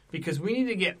cause, because we need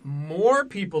to get more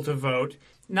people to vote,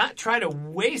 not try to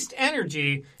waste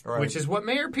energy, Right. which is what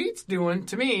Mayor Pete's doing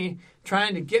to me,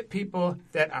 trying to get people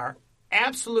that are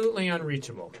absolutely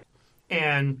unreachable.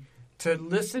 And to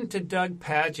listen to Doug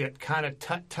Padgett kind of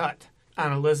tut-tut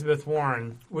on Elizabeth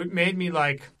Warren, it made me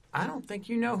like, I don't think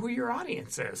you know who your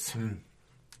audience is.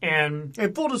 And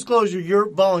In full disclosure, you're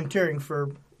volunteering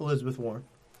for Elizabeth Warren.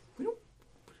 we don't.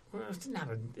 Well,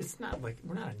 it's not like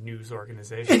we're not a news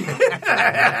organization.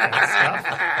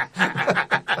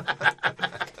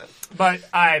 But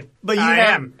But you I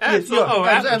have- am. yes, you are.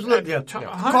 Absolutely, yeah.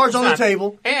 100%. Cards on the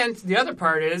table. And the other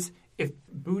part is, if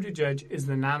Buttigieg is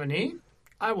the nominee,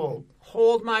 I will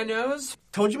hold my nose.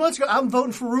 Told you months ago, I'm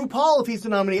voting for RuPaul if he's the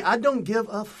nominee. I don't give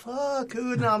a fuck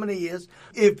who the nominee is.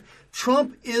 If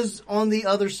Trump is on the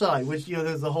other side, which,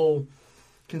 there's the whole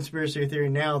conspiracy theory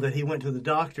now that he went to the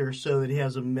doctor so that he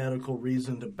has a medical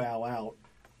reason to bow out.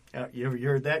 You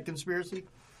heard that conspiracy?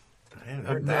 I hadn't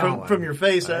heard that one. From your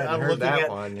face, I hadn't I'm heard looking that at.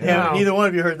 one, yeah. Yeah, No. neither one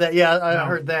of you heard that. Yeah, I No.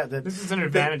 heard that. This is an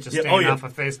advantage of Yeah, staying oh, yeah. off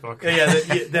of Facebook.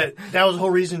 That was the whole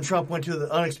reason Trump went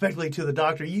unexpectedly to the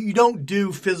doctor. You don't do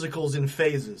physicals in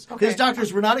phases. Okay. His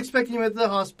doctors were not expecting him at the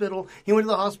hospital. He went to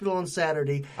the hospital on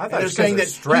Saturday. I thought and it was they're saying 'cause that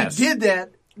of stress. he did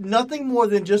that nothing more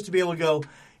than just to be able to go,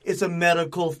 it's a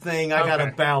medical thing. I got to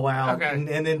Okay. bow out. Okay.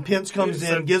 And then Pence comes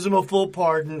So- in, gives him a full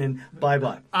pardon, and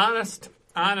bye-bye. Honest.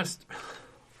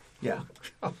 Yeah.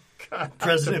 Oh, God,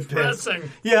 President Pence.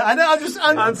 depressing. Yeah, I know.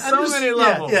 On so many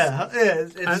levels. Yeah.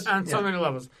 It's, On so yeah. many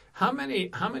levels. How many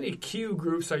Q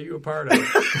groups are you a part of?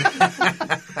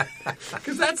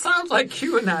 Because that sounds like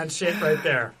QAnon shit right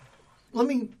there. Let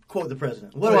me quote the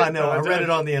president. What do I know? I read it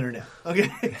on the internet. Okay.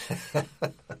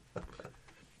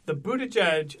 The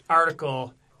Buttigieg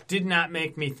article did not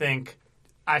make me think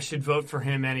I should vote for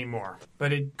him anymore.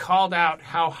 But it called out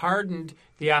how hardened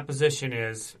the opposition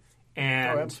is.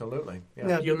 And Oh, absolutely. Yeah.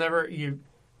 Yeah. you'll never,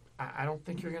 I don't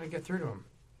think you're going to get through to him.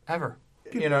 Ever.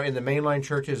 In the mainline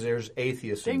churches, there's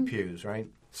atheists in Ding. pews, right?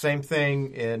 Same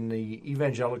thing in the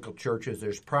evangelical churches.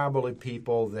 There's probably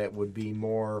people that would be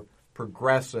more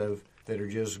progressive that are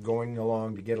just going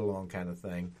along to get along kind of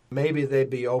thing. Maybe they'd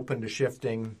be open to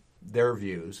shifting their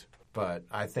views, but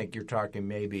I think you're talking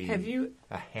maybe Have you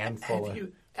a handful Have of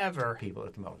you ever people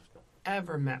at the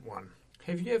most. met one?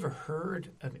 Have you ever heard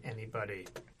of anybody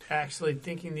actually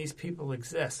thinking these people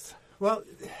exist? Well,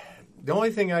 the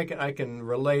only thing I can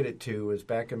relate it to is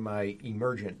back in my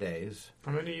emergent days,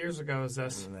 How many years ago is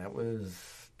this? and that was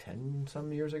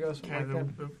 10-some years ago, something Okay,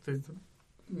 like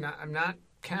that. I'm not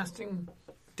casting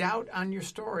doubt on your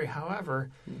story. However,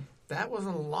 that was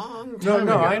a long time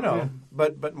No, ago. I know.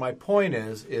 But my point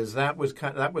is that was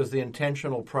that was the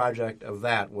intentional project of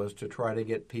that, was to try to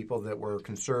get people that were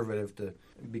conservative to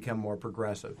become more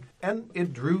progressive, and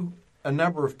it drew a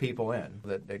number of people in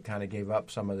that kind of gave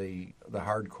up some of the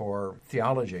hardcore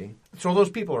theology. So those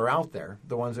people are out there,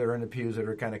 the ones that are in the pews that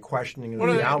are kind of questioning What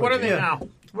the are they, theology. what are they now?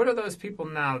 What are those people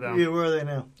now, though? Yeah, where are they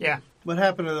now? Yeah. What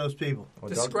happened to those people? Well,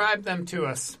 don't- Describe them to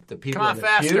us. the people Come on, in the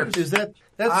faster. pews? Is that's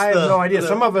I have the- no idea. the-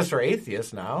 Some of us are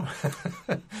atheists now.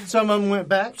 some of them went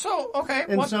back. So, okay.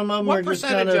 And what, some of them what are just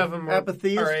percentage kind of of them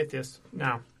apatheist? are atheists?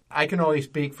 No. I can only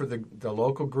speak for the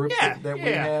local group Yeah, that we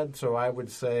yeah. had. So I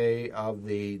would say of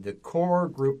the core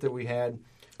group that we had,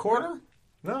 Quarter?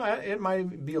 no, it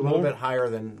might be a little More? bit higher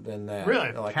than that.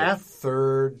 Really? Like Half? a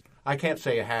third. I can't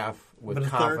say a half with But a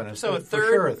third? confidence. So a but for third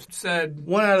sure it's said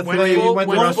One out of When three. full- went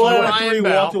when the rest full of the Ryan three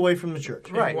Bell- walked away from the church.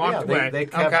 right. walked Yeah, away. they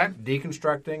kept Okay.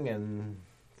 deconstructing and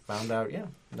found out. Yeah,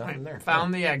 nothing there.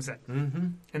 found the exit. Mm-hmm.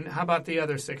 And how about the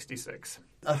other 66?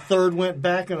 A third went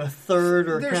back, and a third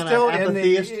are They're kind still of in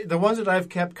apatheist. the ones that I've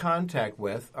kept contact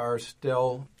with are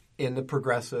still in the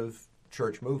progressive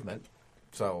church movement.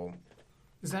 So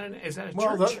Is that a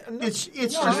Well, church? It's Or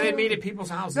just do they meet at people's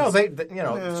houses? No,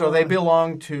 so they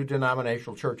belong to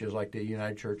denominational churches like the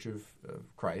United Church of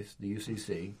Christ, the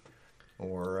UCC,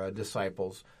 or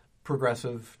Disciples,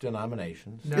 progressive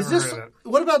denominations. Never is this. heard of it.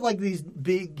 What about like these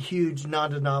big, huge,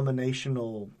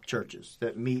 non-denominational churches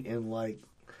that meet in like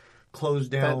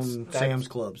closed down That's- Sam's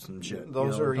Clubs and shit?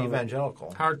 Those you know, are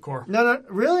evangelical. Hardcore. No,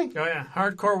 really? Oh yeah,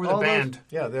 hardcore with a All those- band.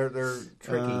 Yeah, they're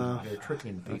tricky. They're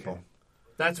tricking people.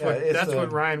 That's Yeah, what it's,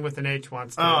 what Ryan with an H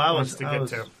wants to, I wants was to I get was,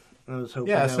 to. I was hoping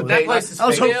Yeah, that so was, That place is I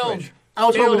was hoping- filled. I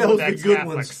was hoping filled that was with the good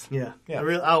ex-Catholics. ones. Yeah.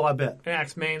 Yeah. I bet.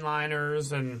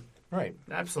 Ex-mainliners and Right.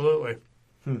 absolutely.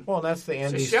 Well, and that's the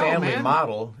Andy show, Stanley man.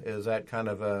 model. Is that kind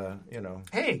of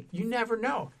Hey, you never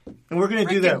know. And we're going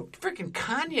to do that. Freaking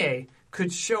Kanye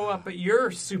could show up at your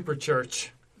super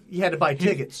church. You had to buy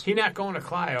tickets. He not going to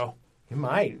Clio. He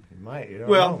might. You don't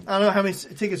Well, know. I don't know how many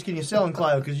tickets can you sell in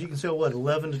Clio because you can sell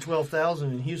 11 to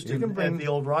 12,000 in Houston You can bring- at the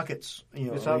old Rockets.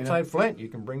 It's outside Flint. You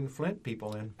can bring Flint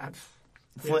people in.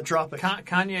 Flint Tropics.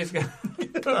 Kanye's going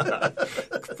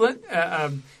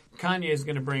Kanye's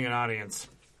going to bring an audience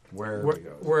Wherever he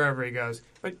goes. wherever he goes.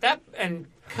 But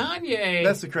Kanye.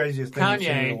 That's the craziest thing I've seen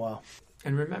in a while.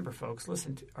 And remember, folks,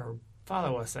 listen to or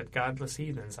follow us at Godless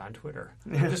Heathens on Twitter.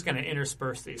 I'm just going to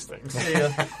intersperse these things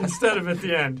Yeah. instead of at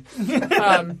the end.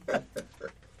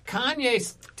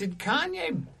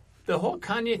 Kanye, the whole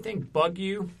Kanye thing bug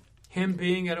you? Him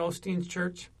being at Osteen's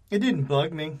church? It didn't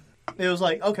bug me. It was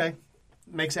like, okay,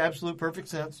 makes absolute perfect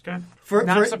sense. Okay. For,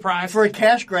 Not for, surprised. For a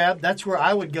cash grab, that's where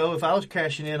I would go if I was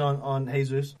cashing in on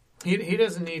Jesus. He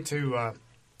doesn't need to.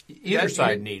 Either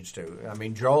side needs to. I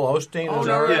mean, Joel Osteen Oh, is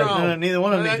no, already no, neither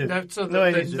one of them need to. So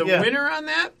Nobody the needs to, yeah. winner on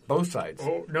that? both sides.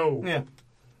 Oh no, Yeah.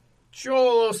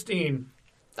 Joel Osteen,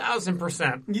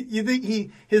 1,000%. You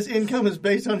think his income is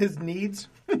based on his needs?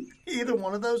 Either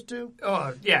one of those two?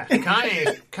 Oh yeah,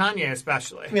 Kanye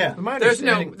especially. Yeah. My There's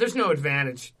understanding- no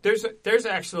advantage. There's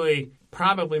actually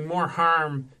probably more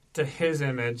harm to his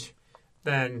image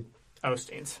than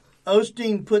Osteen's.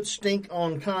 Osteen put stink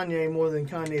on Kanye more than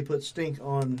Kanye put stink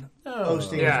on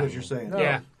Osteen, Yeah. is what you're saying. No.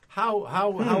 Yeah.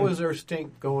 How is there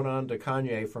stink going on to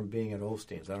Kanye from being at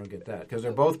Osteen's? I don't get that because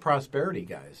they're both prosperity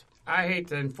guys. I hate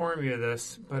to inform you of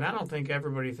this, but I don't think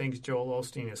everybody thinks Joel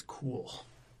Osteen is cool.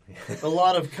 A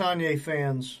lot of Kanye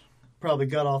fans probably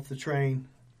got off the train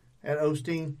at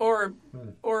Osteen. Or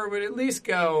would at least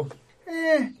go,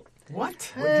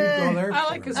 what? Would you go there? I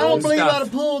like his I don't old believe stuff. I'd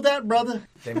have pulled that, brother.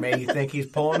 They may think he's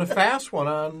pulling a fast one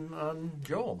on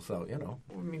Joel. So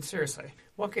I mean, seriously,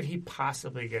 what could he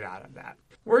possibly get out of that?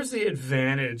 Where's the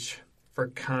advantage for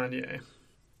Kanye?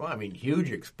 Well, I mean, huge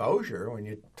exposure when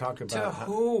you talk To about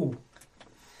who?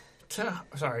 To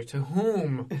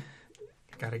whom?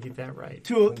 Got to get that right.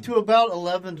 To about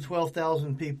 11 to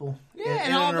 12,000 people Yeah, in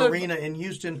and all an the- arena in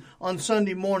Houston on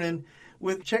Sunday morning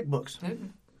with checkbooks.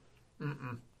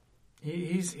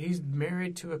 He's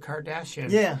married to a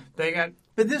Kardashian. Yeah. They got.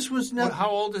 But this was not. How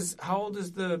old is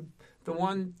the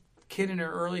one kid in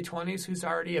her early 20s who's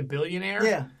already a billionaire?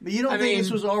 Yeah, but you don't I think this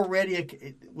mean- was already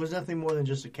it was nothing more than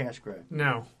just a cash grab.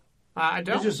 No, I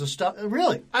don't. It's just a stuff.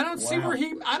 Really? I don't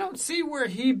see where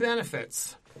he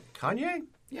benefits. Kanye.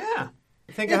 Yeah.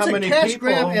 Think It's of how a many cash people.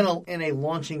 grab and a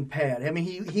launching pad. I mean,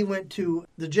 he went to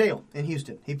the jail in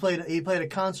Houston. He played a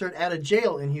concert at a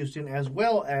jail in Houston as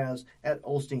well as at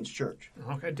Olstein's church.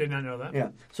 Okay, did not know that.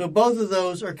 Yeah, so both of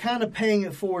those are kind of paying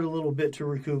it forward a little bit to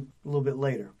recoup a little bit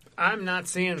later. I'm not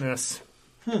seeing this.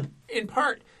 In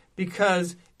part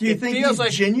because Do you it think feels he's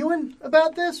like genuine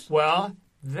about this? well,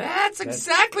 that's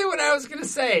exactly what I was going to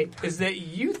say. Is that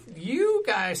you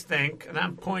guys think, and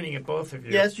I'm pointing at both of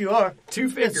you. Yes, you are. Two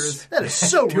fingers. That is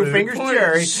so rude. 2 fingers,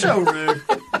 Jerry. So rude.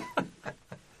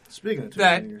 Speaking of two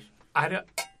That fingers. I don't.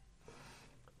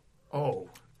 Oh,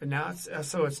 now it's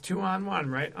so it's 2-on-1,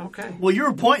 right? Okay. Well, you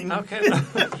were pointing. Okay.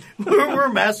 we're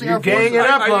massing You're our ganging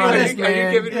forces. up on us, Are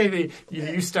man. you giving me the?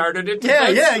 You started it.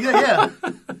 Yeah.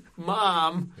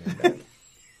 Mom.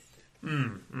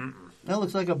 That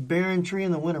looks like a barren tree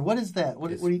in the winter. What is that?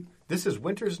 What do you... This is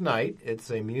Winter's Night. It's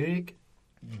a Munich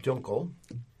Dunkel,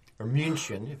 or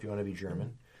München, if you want to be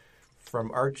German,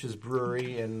 from Arch's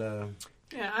Brewery in.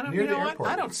 Yeah, I don't. Near You know the what? airport.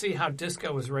 I don't see how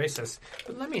disco is racist,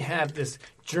 but let me have this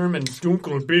German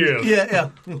Dunkel beer. Yeah.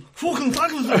 Fucking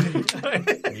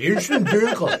München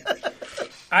Dunkel.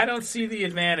 I don't see the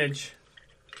advantage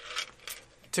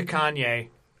to Kanye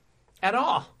at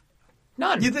all.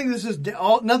 None. You think this is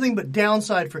nothing but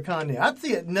downside for Kanye? I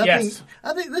think nothing. Yes.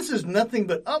 I think this is nothing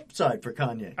but upside for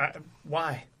Kanye.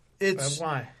 Why? It's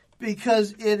Why?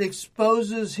 because it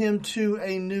exposes him to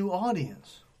a new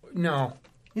audience. No.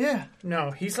 Yeah. No,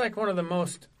 he's like one of the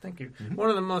most. Thank you. Mm-hmm. One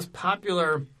of the most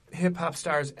popular hip-hop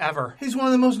stars ever. He's one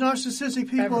of the most narcissistic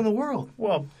people Ever. in the world.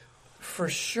 Well, for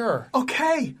sure.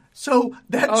 Okay, so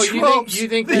that Oh, trumps you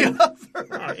think the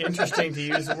that? other. Interesting to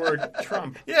use the word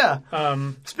Trump. Yeah.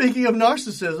 Speaking of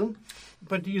narcissism,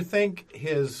 But do you think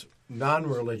his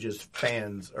non-religious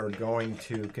fans are going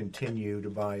to continue to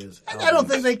buy his albums? I don't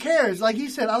think they care. It's like he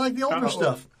said, I like the older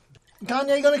stuff.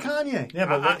 Kanye gonna Kanye. Yeah,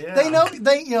 but yeah. They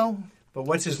know. But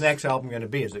what's his next album going to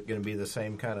be? Is it going to be the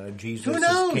same kind of Jesus Who is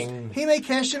knows? King? He may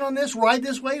cash in on this, ride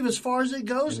this wave as far as it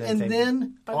goes, And then and think,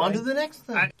 then bye-bye. on to the next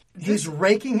thing. I- He's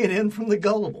raking it in from the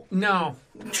gullible. No,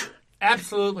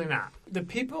 absolutely not. The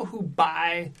people who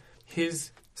buy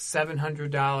his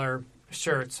 $700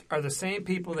 shirts are the same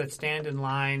people that stand in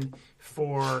line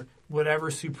for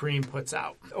whatever Supreme puts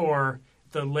out or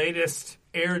the latest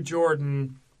Air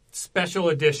Jordan special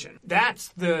edition. That's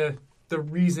the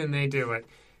reason they do it.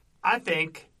 I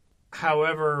think,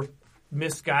 however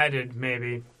misguided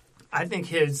maybe, I think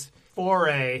his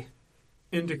foray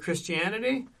into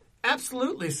Christianity,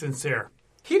 absolutely sincere.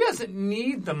 He doesn't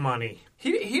need the money.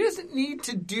 He doesn't need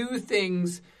to do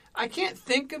things. I can't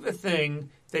think of a thing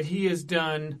that he has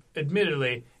done,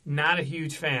 admittedly, not a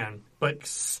huge fan, but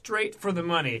straight for the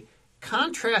money,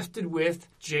 contrasted with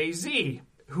Jay-Z,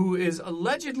 who is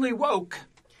allegedly woke,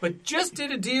 but just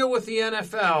did a deal with the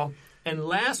NFL, and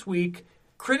last week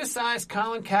criticized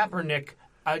Colin Kaepernick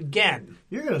again.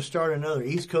 You're going to start another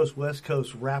East Coast, West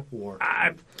Coast rap war.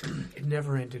 It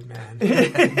never ended, man.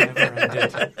 It never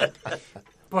ended.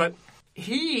 But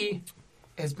he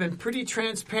has been pretty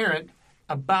transparent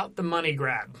about the money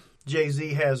grab.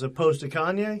 Jay-Z has opposed to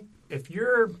Kanye. If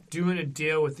you're doing a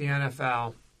deal with the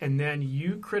NFL and then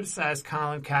you criticize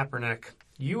Colin Kaepernick,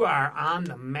 you are on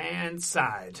the man's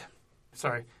side.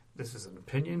 Sorry, this is an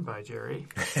opinion by Jerry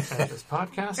at this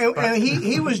podcast. And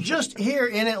he was just here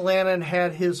in Atlanta and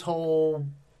had his whole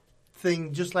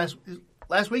thing just last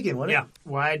weekend, wasn't Yeah.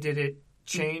 Why did it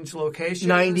change locations? it?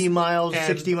 90 miles, And-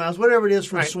 60 miles, whatever it is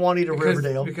from Right. Swanee to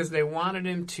Riverdale. Because they wanted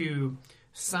him to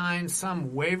sign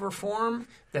some waiver form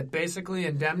that basically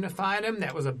indemnified him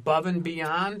that was above and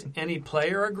beyond any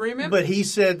player agreement. But he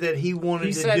said that he wanted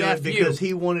He to said do F it because you.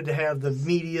 he wanted to have the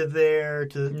media there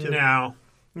to No.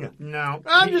 Yeah. No.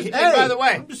 I'm just- and hey, by the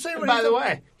way, I'm just saying what by he the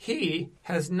said. way, he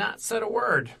has not said a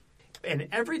word. And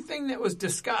everything that was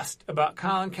discussed about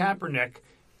Colin Kaepernick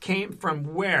came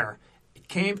from where? It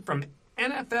came from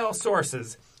NFL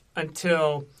sources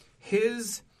until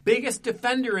his biggest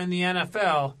defender in the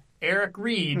NFL, Eric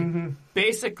Reed,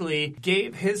 basically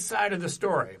gave his side of the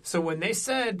story. So when they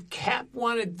said Cap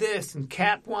wanted this and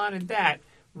Cap wanted that,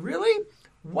 really?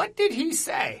 What did he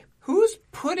say? Who's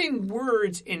putting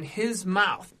words in his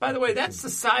mouth? By the way, that's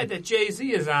the side that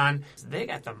Jay-Z is on. They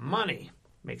got the money.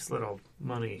 Makes little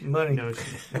money. notion.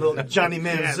 little Johnny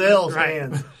Manziel's right.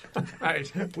 hands.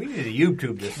 Right. We need to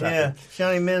YouTube this stuff. Yeah,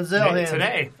 Johnny Manziel Hey, hands.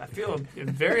 today, I feel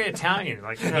very Italian.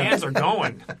 Like, the hands are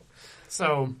going.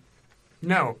 So,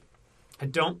 no, I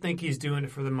don't think he's doing it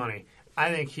for the money.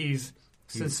 I think he's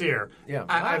sincere. Yeah,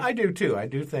 I do too. I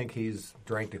do think he's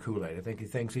drank the Kool-Aid. I think he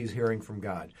thinks he's hearing from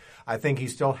God. I think he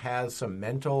still has some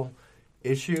mental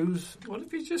issues. What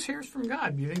if he just hears from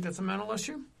God? Do you think that's a mental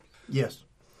issue? Yes.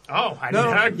 Oh, I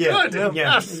No, did. yeah, Good. yeah,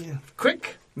 Yes. yeah.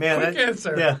 Quick Man,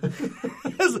 answer. Yeah.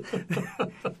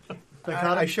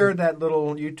 I shared that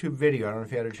little YouTube video. I don't know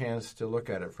if you had a chance to look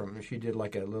at it. She did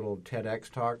like a little TEDx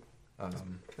talk.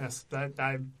 Yes, that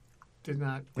I did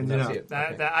not. Did not see it. That,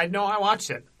 Okay. that I know I watched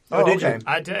it. Oh, did okay. you?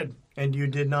 I did. And you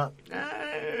did not. Uh,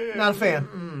 Not a fan.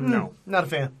 No. Not a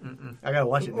fan. I gotta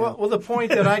watch it now. Well, the point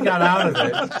that I got out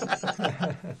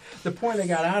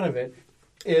of it,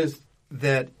 is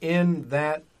that in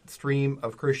that stream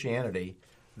of Christianity,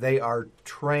 they are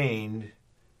trained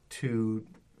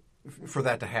for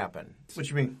that to happen. What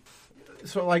you mean?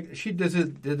 So, like, she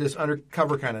did this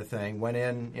undercover kind of thing, went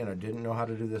in, didn't know how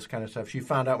to do this kind of stuff. She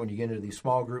found out when you get into these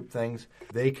small group things,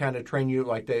 they kind of train you.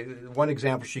 Like, one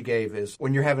example she gave is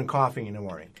when you're having coffee in the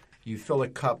morning, you fill a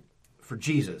cup for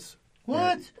Jesus.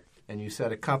 What? And you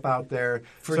set a cup out there.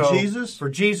 For So- Jesus? For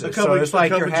Jesus. A cup So of- it's like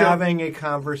a cup you're of Joe? having a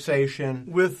conversation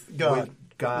With God.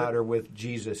 or with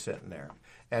Jesus sitting there.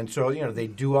 And so, they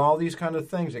do all these kind of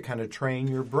things that kind of train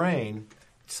your brain.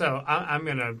 So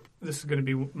this is going to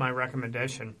be my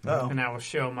recommendation, Uh-oh. and I will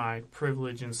show my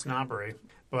privilege and snobbery.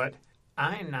 But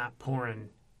I'm not pouring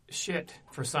shit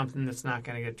for something that's not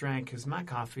going to get drank because my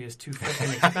coffee is too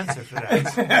freaking expensive for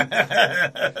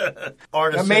that.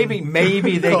 Artisan.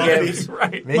 Maybe they Coffees. give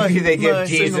Right. maybe they give my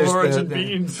Jesus Single origin the,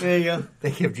 beans. There you go.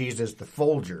 they give Jesus the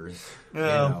Folgers.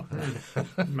 Oh.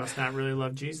 You must not really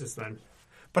love Jesus then.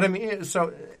 But I mean,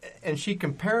 and she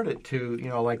compared it to,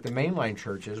 like the mainline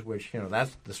churches, which,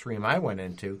 that's the stream I went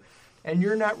into. and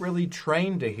you're not really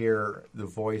trained to hear the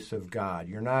voice of God.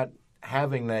 You're not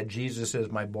having that Jesus is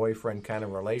my boyfriend kind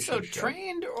of So relationship.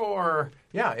 trained or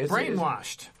it's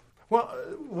brainwashed? Well,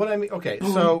 what I mean, okay,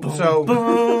 That's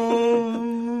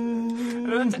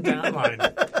a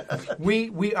downline.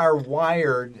 we are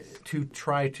wired to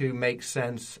try to make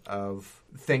sense of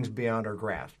things beyond our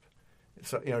grasp.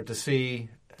 So, to see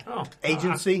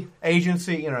Agency.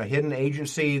 Hidden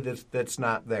agency that's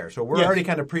not there. So we're Yes. already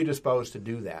kind of predisposed to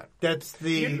do that. That's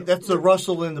the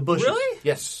rustle in the bushes. Really?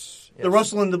 Yes. The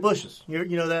rustle in the bushes. You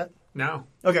know that? No.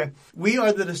 Okay. We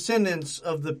are the descendants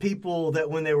of the people that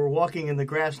when they were walking in the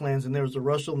grasslands and there was a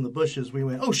rustle in the bushes, we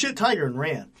went, oh, shit, tiger, and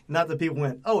ran. Not the people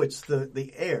went, oh, it's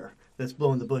the air that's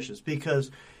blowing the bushes. Because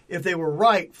if they were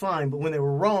right, fine, but when they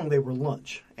were wrong, they were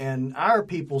lunch. And our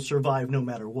people survive no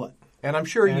matter what. And I'm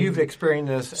sure you've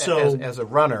experienced this as a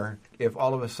runner, if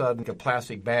all of a sudden a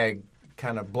plastic bag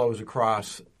kind of blows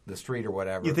across the street or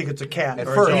whatever. You think it's a cat At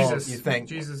or first, a dog. Jesus. you think...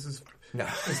 Jesus is No.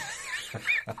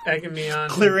 egging me on.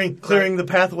 Clearing the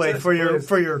pathway for your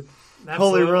holy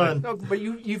Absolutely. run. No, but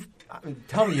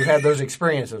tell me you've had those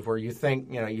experiences where you think,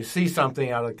 you see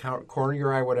something out of the corner of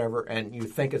your eye, whatever, and you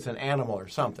think it's an animal or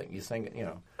something. You think,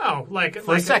 Oh, like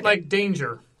a second. like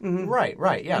danger.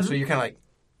 Right, yeah. So you kind of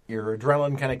your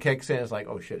adrenaline kind of kicks in. It's like,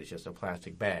 oh shit, it's just a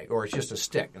plastic bag, or it's just a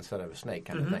stick instead of a snake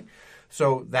kind of thing.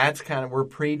 So that's we're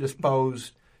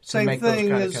predisposed to make those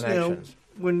kind of connections.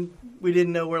 When we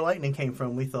didn't know where lightning came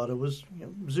from, we thought it was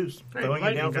Zeus throwing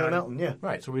it down from the mountain. Yeah,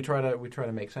 right. So we try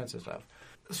to make sense of stuff.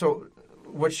 So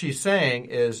what she's saying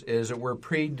is that we're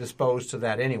predisposed to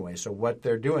that anyway. So what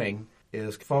they're doing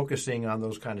is focusing on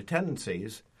those kind of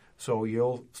tendencies. So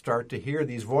you'll start to hear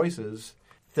these voices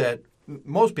that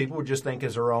most people would just think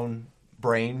is their own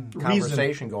brain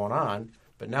conversation going on.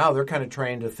 But now they're kind of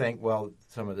trained to think, well,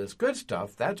 some of this good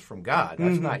stuff, that's from God.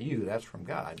 That's not you. That's from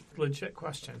God. Legit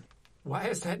question. Why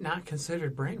is that not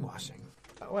considered brainwashing?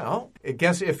 Well, I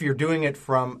guess if you're doing it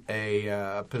from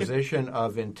a position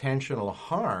of intentional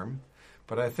harm,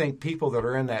 but I think people that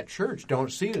are in that church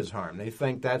don't see it as harm. They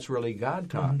think that's really God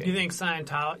talking. You think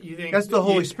Scientology? that's the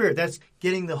Holy Spirit. That's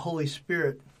getting the Holy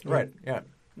Spirit Right, yeah.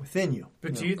 within you.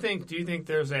 But do you think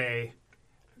there's a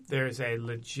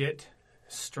legit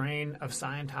strain of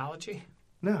Scientology?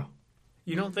 No.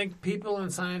 You don't think people in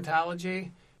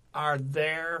Scientology are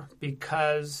there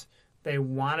because they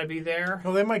want to be there?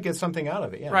 Well, they might get something out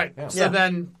of it, yeah. Right. Yeah. So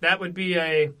then that would be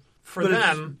a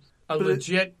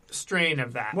legit strain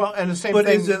of that. Well, and the same But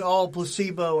thing. is it all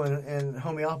placebo and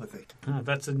homeopathy?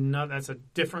 That's a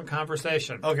different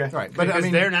conversation. Okay. Right. But Because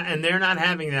I mean, they're not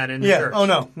having that in the Yeah. church. Oh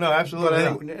no, but absolutely I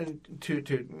not. think and to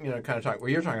kind of talk, what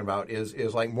you're talking about is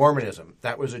like Mormonism.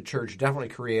 That was a church definitely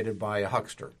created by a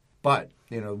huckster. But,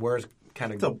 where it's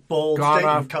kind It's a of bold gone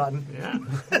statement, off. Cotton. Yeah.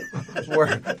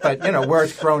 Where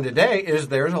it's grown today is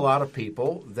there's a lot of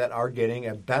people that are getting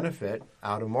a benefit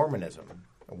out of Mormonism.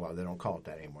 Well, they don't call it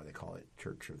that anymore. They call it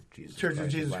Church of Jesus Church of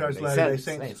Christ Jesus of Christ Latter-day Latter-day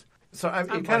Saints. So it kind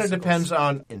of bicycles. depends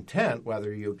on intent,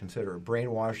 whether you consider it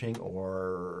brainwashing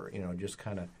or just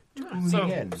kind of tuning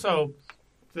in. So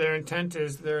their intent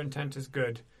is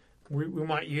good. We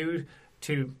want you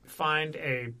to find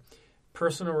a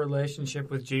personal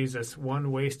relationship with Jesus,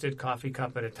 one wasted coffee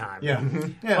cup at a time. Yeah.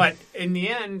 Yeah. But in the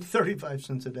end, 35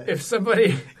 cents a day. if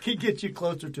somebody He gets you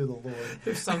closer to the Lord.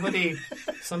 if somebody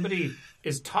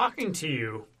is talking to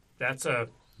you, that's a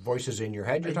Voices in your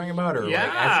head you're talking about, or yeah.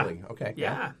 like actually? Okay.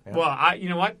 Yeah. Well, you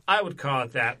know what? I would call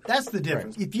it that. That's the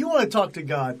difference. If you want to talk to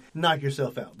God, knock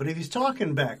yourself out. But if he's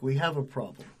talking back, we have a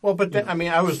problem. Well, but then,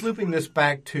 I was looping this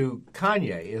back to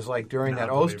Kanye. Is like during that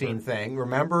Osteen thing.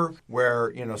 Remember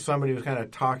where somebody was kind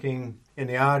of talking in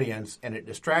the audience and it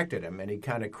distracted him, and he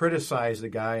kind of criticized the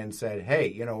guy and said,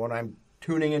 "Hey, when I'm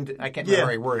tuning into, I can't remember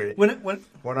how he worded it.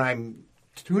 When I'm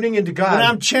tuning into God,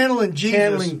 I'm channeling Jesus,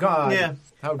 channeling God. yeah,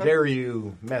 How dare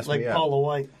you mess like me up?" Paula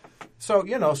White. So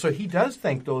so he does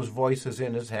think those voices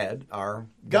in his head are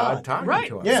God talking Right.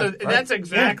 to him. Yeah. So Right. that's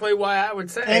exactly why I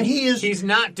would say And he's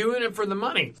not doing it for the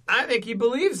money. I think he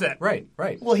believes it. Right.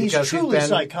 Well, he's Because truly been-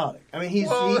 psychotic. I mean,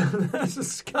 Well, this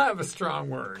is kind of a strong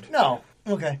word. no,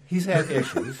 okay, He's had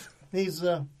issues. he's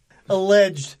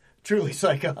alleged truly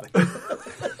psychotic.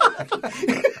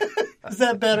 Is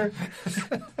that better?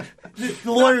 The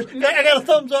lawyers. I got a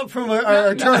thumbs up from our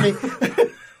attorney.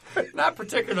 Not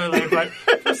particularly, but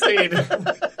proceed.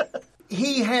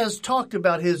 He has talked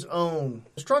about his own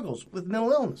struggles with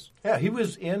mental illness. Yeah, he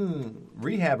was in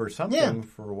rehab or something Yeah.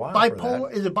 for a while. Bipolar? For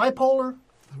that. Is it bipolar?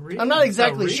 I'm not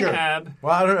exactly sure. Rehab.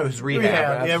 Well, I don't know if it was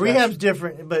rehab. Yeah, rehab's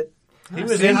different, but He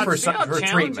was See in how- for see some how for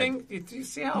challenging- treatment. Do you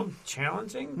see how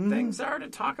challenging things are to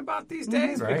talk about these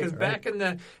days? Right, Because right. back in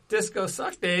the disco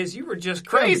suck days, you were just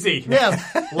crazy. Yeah,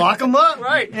 lock them up.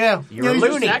 Right. Yeah, You were know,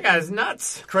 loony. That guy's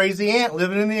nuts. crazy aunt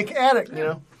living in the attic. You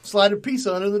know, slide a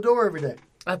pizza under the door every day.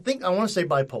 I think I want to say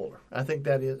bipolar. I think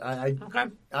that is. Okay.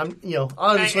 I'm. You know,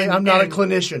 honestly, And- I'm not a and-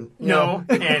 clinician. You No,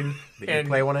 know? and you and,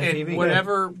 play one on and TV?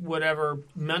 whatever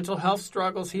mental health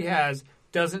struggles he has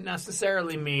doesn't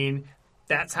necessarily mean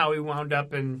that's how he wound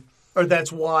up in. or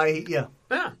that's why. Yeah,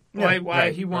 Why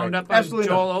right, he wound right. up on Absolutely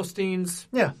Joel Osteen's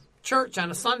yeah. church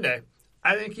on a Sunday.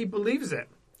 I think he believes it,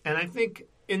 and I think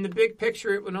in the big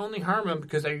picture it would only harm him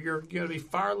because you're going to be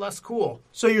far less cool.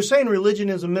 So you're saying religion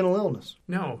is a mental illness?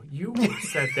 No, you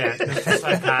said that, Mr.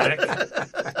 Psychotic.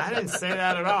 I didn't say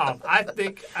that at all. I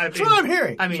think. That's what I'm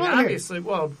hearing. I mean, That's what I'm hearing. obviously,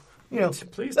 well, You know,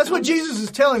 please. that's tell what me- Jesus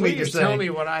is telling me. You're Please saying. tell me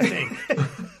what I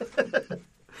think,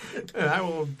 and I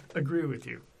will agree with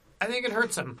you. I think it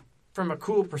hurts him from a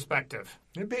cool perspective.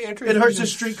 It'd be interesting. It hurts to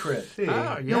his street cred. see. Oh,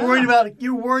 yeah.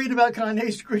 You're worried about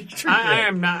Kanye's street cred. I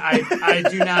am not. I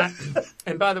do not.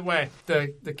 And by the way,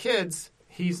 the kids.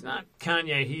 He's not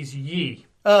Kanye. He's Ye.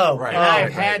 Oh, Right. And oh. I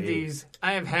have right, had Ye. these.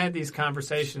 I have had these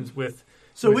conversations with.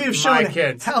 So with we have my shown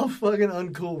kids. how fucking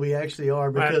uncool we actually are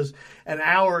because an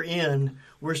hour in,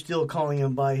 we're still calling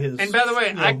him by his. And by the way,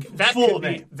 you know, that full could be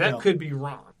name. that No. could be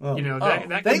wrong. Oh. You know Oh.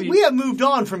 that could be. We have moved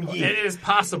on from Ye. It is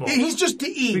possible. He's just to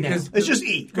E Because now. It's just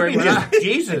E. Right, when I-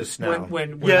 Jesus now.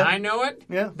 when Yeah. I know it,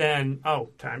 Yeah. then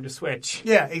time to switch.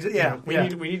 Yeah, You yeah. know, we yeah.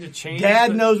 need to change.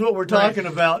 Dad the- knows what we're Right. talking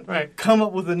about. Right. Come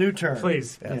up with a new term.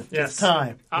 Please, Yeah. yes, It's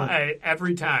time.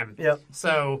 every time. Yep.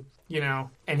 So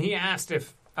and he asked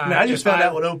if. Now, I just if found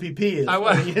out what OPP is. I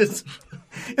was- It's-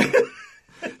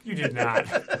 You did not.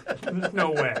 There's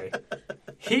no way.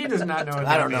 He does not know what I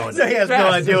that don't know means. what he has no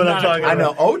That's idea what I'm not a talking I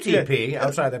about. know OTP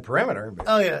outside the perimeter. But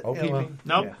Oh, yeah. OPP. Yeah, well,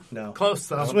 Nope. yeah, no. Close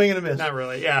though. Swing and a miss. Not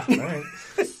really. Yeah. All right.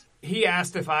 He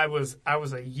asked if I was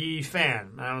a Ye fan.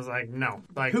 And I was like, no.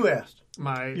 Like Who asked?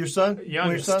 my Your son? One of your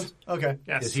youngest. sons? Okay.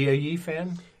 Yes. Is he a Ye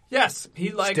fan? Yes.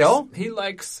 He likes. Still? He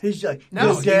likes. He's like, No.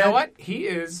 yo, You Dad, know what? He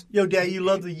is. Yo, Dad, you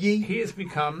love the Ye? He has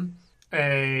become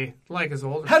his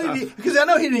older. How stuff. did he? Because I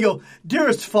know he didn't go,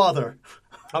 dearest father,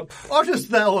 Oh,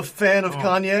 artist thou a fan of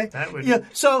Kanye? that would- Yeah.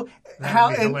 So how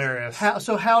be and hilarious.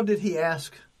 how did he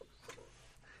ask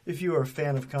if you were a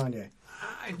fan of Kanye?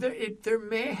 there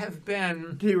may have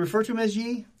been. Did he refer to him as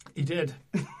Ye? He did.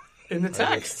 In the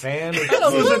text. Fan of Oh, it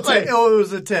was a Absolutely. text. Oh, it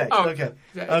was a text. Oh, Okay.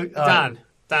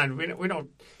 Don, we don't.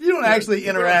 You don't actually We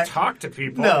don't interact. talk to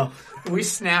people. No. We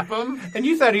snap them. And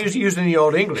you thought he was using the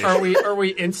old English. Are we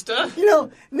Insta? You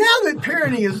know, now that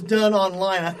parenting is done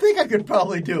online, I think I could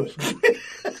probably do it.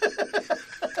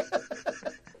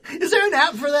 Is there an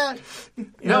app for that?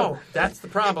 No, that's the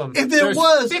problem. If there There's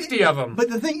was 50 of them. But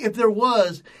the thing, if there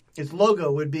was, its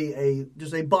logo would be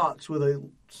just a box with a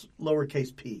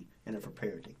lowercase p in it for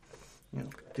parenting. You know,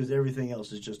 because everything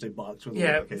else is just a box with a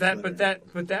Yeah, lowercase that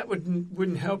letter. that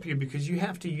wouldn't help you because you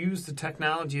have to use the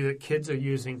technology that kids are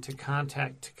using to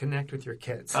connect with your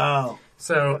kids. Oh,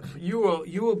 So you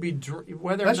will be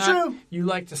whether or That's not true. you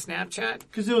like to Snapchat.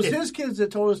 because it was If- his kids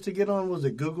that told us to get on. Was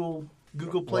it Google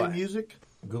Play What? Music?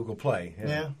 Google Play.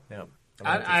 Yeah. Yeah.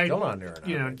 I still on there. or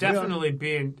You know, not. definitely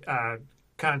being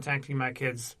contacting my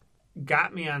kids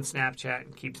got me on Snapchat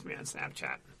and keeps me on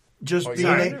Snapchat. Just Oh, being,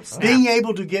 sorry. Snap. being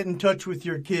able to get in touch with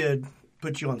your kid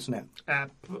puts you on Snap.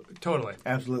 Totally.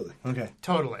 Absolutely. Okay.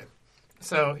 Totally.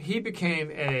 So he became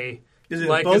Is it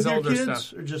like both his your older kids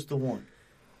stuff. or just the one?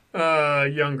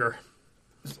 Younger.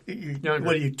 Younger.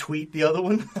 What do you tweet the other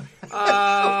one?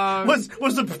 Uh,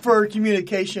 What's the preferred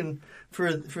communication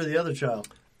for the other child?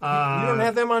 You don't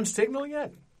have them on Signal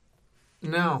yet?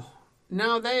 no.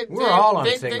 No, We're all on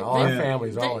Signal. Our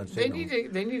family's all on They Signal.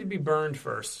 need to be burned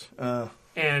first. Oh.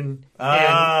 And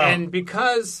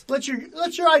because Let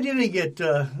your identity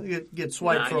get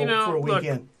swiped for a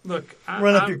weekend. Look,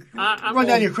 Run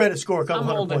down your credit score a couple I'm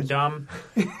hundred old and points. dumb.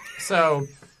 So,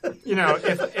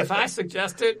 if I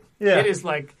suggest it, Yeah. it is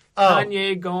like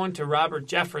Kanye going to Robert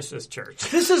Jeffress's church.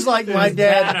 This is like my It's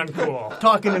that dad uncool.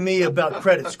 talking to me about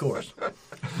credit scores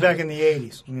back in the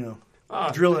 80s.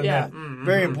 Drilling yeah, that.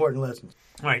 Very important lessons.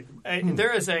 Right.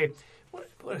 There is a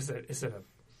what is it? Is it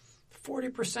a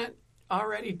 40%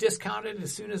 already discounted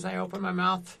as soon as I open my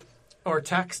mouth or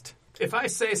text? If I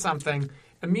say something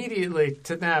immediately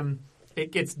to them,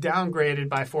 it gets downgraded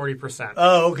by 40%.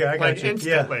 Oh, okay. I got Like you.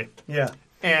 instantly. Yeah.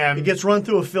 And It gets run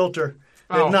through a filter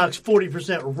that Oh. knocks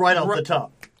 40% right off the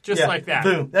top. Just like that.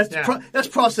 Boom. That's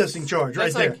processing charge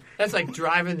right there. That's like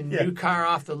driving the new car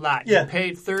off the lot. Yeah. You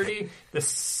paid $30. The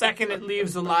second it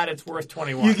leaves the lot, it's worth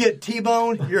 $21. You get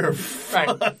T-bone, you're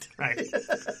fucked. Right.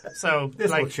 So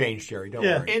This will change, Jerry. Don't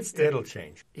worry. Instant. It'll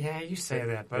change. Yeah, you say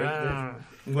that, but I don't know.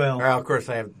 Well, Of course,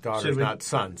 I have daughters, not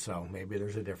sons, so maybe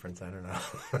there's a difference. I don't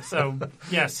know. So,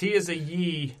 yes, he is a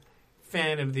Yee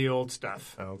fan of the old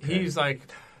stuff. Okay. He's like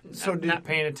not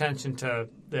paying attention to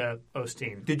the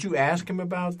Osteen. Did you ask him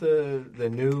about the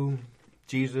new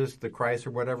Jesus, the Christ,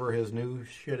 or whatever his new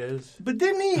shit is? but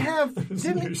didn't he have?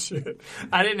 Shit.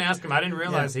 I didn't ask him. I didn't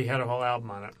realize he had a whole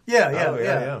album on it.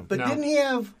 Yeah. But No. didn't he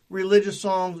have religious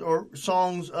songs or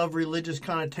songs of religious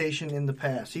connotation in the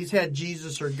past? He's had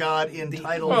Jesus or God in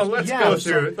titles. Well, let's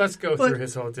go But- through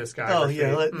his whole discography. Oh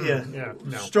yeah, Yeah,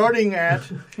 no. Starting at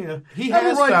He at a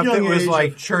had ripe stuff that young was age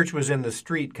like church was in the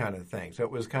street kind of thing. So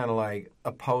it was kind of like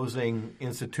opposing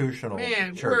institutional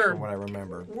Man, church from what I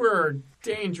remember. We're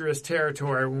dangerous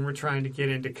territory when we're trying to get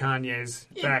into Kanye's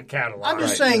back catalog. I'm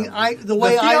just Right, saying, yeah. the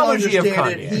way I theology of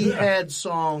understand it, Kanye. he had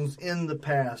songs in the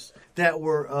past that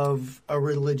were of a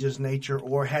religious nature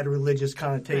or had religious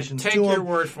connotations Take to your him.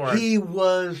 word for it. He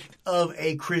was of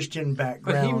a Christian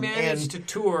background. But he managed to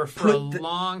tour for a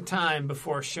long time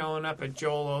before showing up at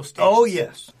Joel Osteen. Oh,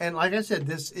 yes. And like I said,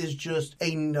 this is just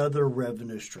another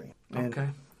revenue stream. And Okay.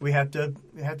 we have to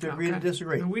agree to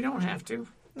disagree. We don't have to.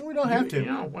 We don't have to.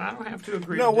 No, I don't have to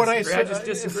agree. No, to what I disagree. said,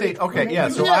 just disagree. okay, yeah.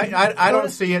 So Yeah. I don't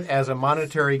see it as a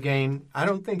monetary gain. I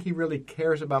don't think he really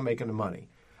cares about making the money.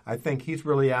 I think he's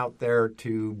really out there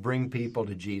to bring people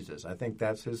to Jesus. I think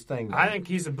that's his thing. I think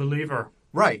he's a believer.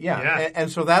 Right, yeah. Yeah. And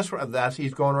so that's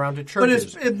he's going around to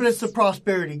churches. But it's the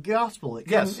prosperity gospel. It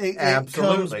yes, comes, it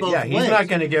absolutely. comes both Yeah, he's ways. not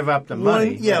going to give up the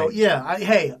money. Right.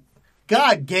 Hey,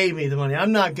 God gave me the money.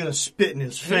 I'm not going to spit in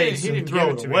his face He and didn't throw give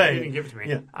it it to me. away. He didn't give it to me.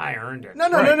 Yeah. I earned it. No.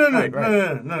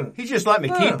 Right. He just let me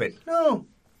keep it. No.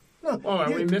 Oh,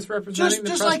 are we misrepresenting the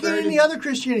Just like prosperity? any other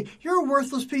Christianity, you're a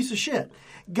worthless piece of shit.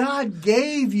 God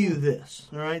gave you this.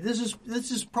 All right, this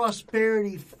is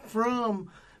prosperity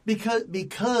from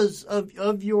because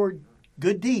of your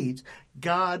good deeds.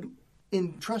 God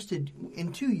entrusted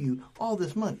into you all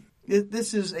this money.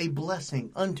 This is a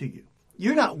blessing unto you.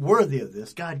 You're not worthy of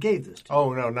this. God gave this to you.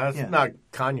 Oh, no, that's not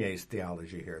Kanye's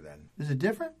theology here then. Is it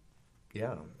different?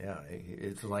 Yeah.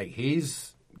 It's like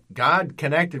God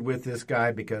connected with this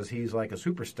guy because he's like a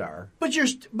superstar.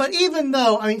 But even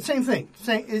though, I mean, same thing.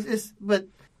 But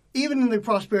even in the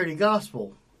prosperity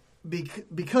gospel,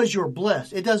 because you're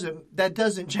blessed, that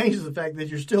doesn't change the fact that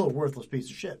you're still a worthless piece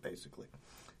of shit, basically.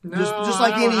 No, just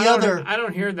like any other. I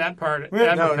don't hear that part Really?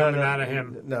 ever coming out of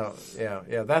him. No,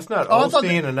 yeah. That's not I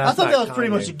Osteen, and that's thought not that was Kanye. pretty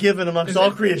much a given amongst all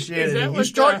Christianity. is that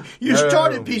You what,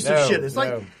 started piece of shit. It's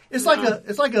no.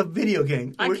 it's like a video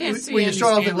game. I where can't see where you Andy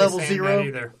start off at Stanley level saying 0 that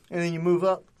either. and then you move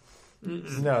up.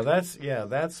 No,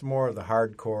 that's more of the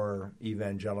hardcore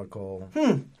evangelical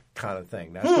kind of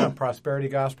thing. That's not prosperity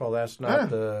gospel. That's not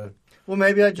the. Well,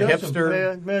 maybe I judged hipster.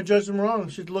 them. Maybe I judged them wrong.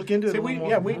 Should look into it. See, a little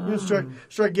more. we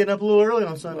start getting up a little early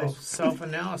on Well, Sundays.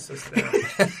 self-analysis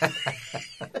there.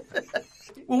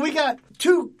 Well, we got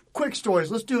two quick stories.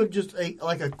 Let's do it just a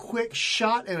quick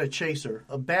shot and a chaser.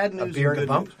 A bad news beer and and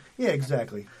good a bump? news. Yeah,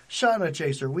 exactly. Shot and a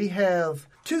chaser. We have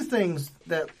two things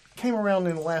that came around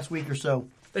in the last week or so.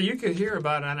 That you could hear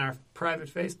about on our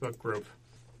private Facebook group.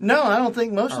 No, I don't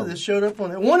think most of this showed up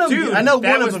on it. One of them, Dude, I know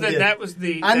that one was of them the, did. That was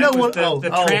the. I that know was one- the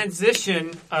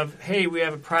transition of hey, we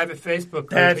have a private Facebook group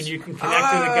That's- and you can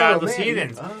connect to the godless man.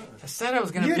 heathens. I said I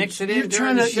was going to mix it you're in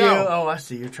trying during the to, show. I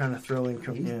see. You're trying to throw in.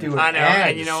 Yeah. doing I know, ads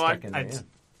and you know what? stuck in there,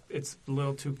 It's a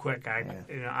little too quick.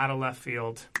 Out of left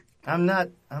field. I'm not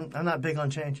big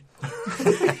on change.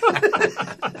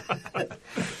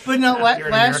 But no, You're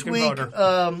an last American week,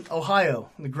 voter. Ohio,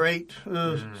 the great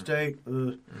state,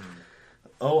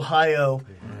 Ohio,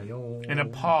 And a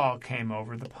paw came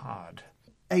over the pod.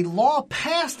 a law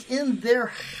passed in their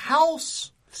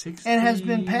House and has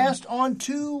been passed on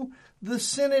to the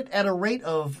Senate at a rate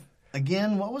of,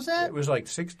 again, what was that? It was like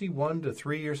 61 to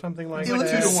 3 or something like It was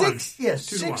that. 2 to 1.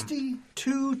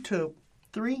 62 to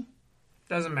 3.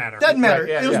 Doesn't matter. Doesn't matter.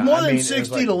 Yeah, it was yeah. more I than mean, it was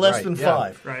 60 like- to less right, than yeah.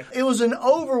 5. Right. It was an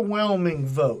overwhelming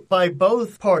vote by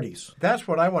both parties. That's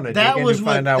what I want to That dig in was to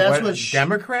what- find out that's what what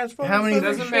Democrats voted. how many- for It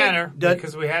this doesn't shit? matter That-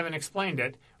 because we haven't explained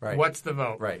it. Right. What's the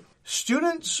vote? Right.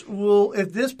 Students will,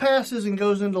 if this passes and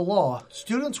goes into law,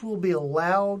 students will be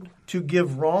allowed to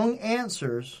give wrong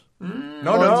answers.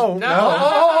 No.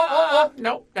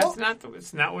 No,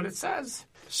 that's not what it says.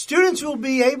 Students will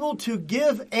be able to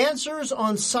give answers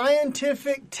on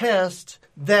scientific tests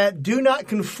that do not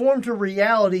conform to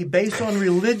reality based on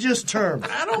religious terms.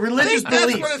 I don't religious think that's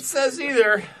beliefs. what it says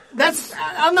either.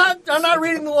 I'm not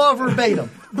reading the law verbatim.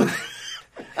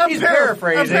 He's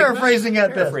paraphrasing. I'm paraphrasing at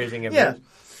best. Paraphrasing it. Yeah.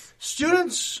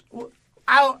 Students,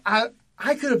 I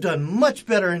could have done much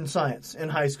better in science in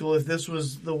high school if this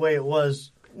was the way it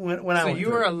was when I went So you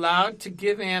through are it. allowed to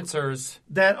give answers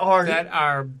that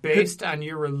are based on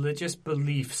your religious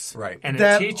beliefs. Right. And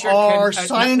That a teacher are can,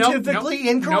 scientifically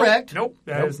incorrect. Nope.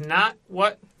 That is not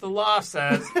what the law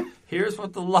says. Here's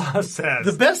what the law says.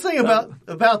 The best thing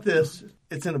about this,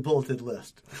 it's in a bulleted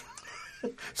list.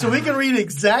 So we can read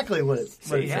exactly what it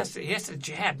says. He has to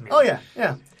jab me. Oh,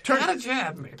 yeah. Gotta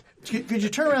jab me. Could you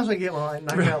turn around so I can get my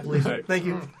knife out, please? Thank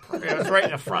you. Okay, it's right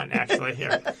in the front, actually,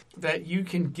 here. That you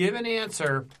can give an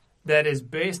answer that is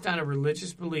based on a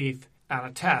religious belief on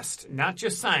a test, not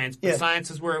just science, but Yes.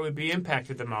 science is where it would be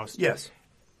impacted the most. Yes.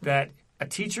 That a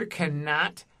teacher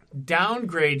cannot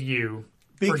downgrade you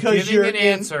for Because giving an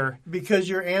answer. Because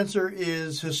your answer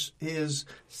is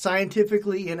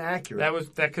scientifically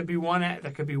inaccurate. That could be one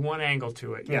angle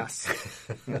to it. Yes.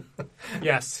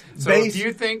 Yes. So Based- if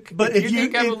you think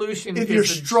evolution if is your a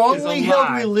strongly is a held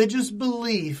lie, religious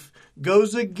belief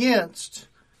goes against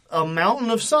a mountain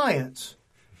of science,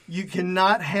 you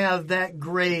cannot have that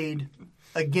grade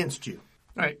against you.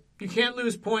 right? You can't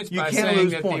lose points You by can't saying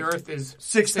lose that points. the Earth is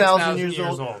 6,000 years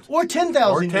old, or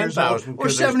 10,000 years old, 10,000, or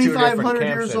because there's two different 7,500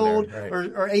 camps years in there, old,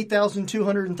 right. or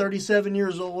 8,237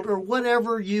 years old, or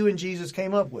whatever you and Jesus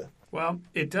came up with. Well,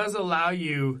 it does allow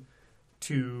you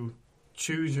to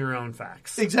choose your own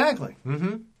facts. Exactly.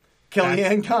 Mm-hmm.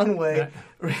 Kellyanne Conway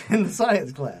in the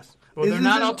science class. Well, they're This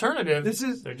not is- alternative. This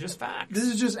is They're just facts. This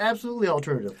is just absolutely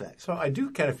alternative facts. So I do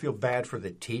kind of feel bad for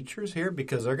the teachers here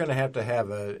because they're going to have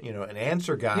an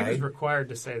answer he was guide. required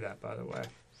to say that, by the way.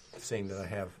 Seeing that I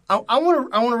have I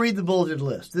want to read the bulleted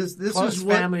list. This Plus is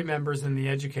what family members in the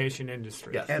education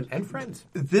industry. yes, and friends.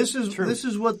 this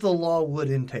is what the law would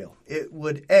entail. It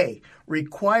would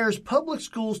requires public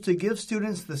schools to give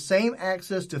students the same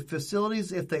access to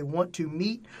facilities if they want to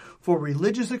meet for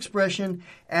religious expression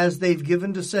as they've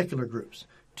given to secular groups.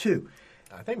 2,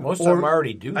 I think most of them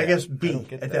already do that. I guess don't B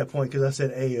get at that point because I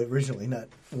said A originally, not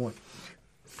 1.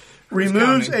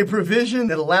 Removes counting? a provision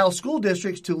that allows school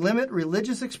districts to limit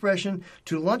religious expression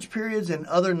to lunch periods and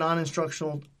other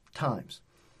non-instructional times.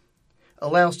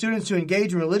 Allows students to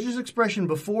engage in religious expression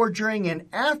before, during, and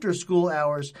after school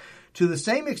hours to the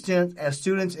same extent as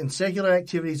students in secular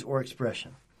activities or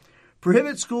expression.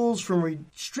 Prohibit schools from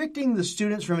restricting the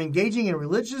students from engaging in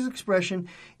religious expression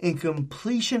in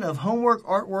completion of homework,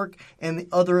 artwork, and the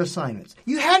other assignments.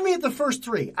 You had me at the first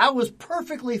 3. I was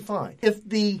perfectly fine. If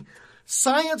the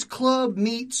science club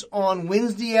meets on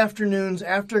Wednesday afternoons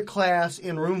after class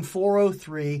in room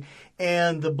 403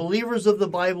 and the believers of the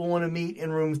Bible want to meet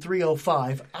in room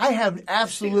 305, I have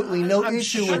absolutely no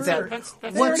issue with that That's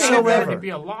whatsoever. going to be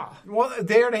a law. Well,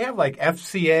 they already have like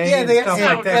FCA Yeah, and they stuff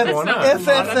have like that going on. That's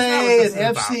not what FFA this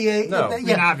and is FCA. No. Yeah, I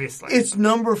mean, obviously. It's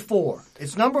number 4.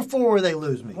 It's number 4 where they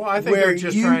lose me. Well, I think where they're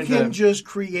just you trying can to- just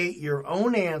create your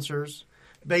own answers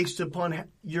based upon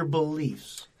your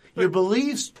beliefs. Your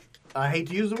beliefs, I hate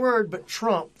to use the word, but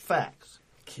trump facts.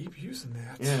 Keep using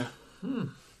that. Yeah.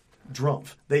 Drump.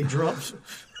 They drumped.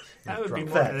 That would be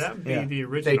Facts. that would be Yeah. the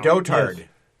original. They dotard. Yes.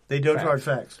 They dotard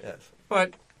facts. Yes.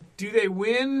 But do they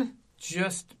win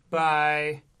just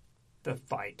by the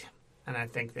fight? And I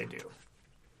think they do.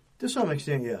 To some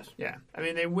extent, yes. Yeah. I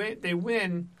mean, they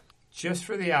win just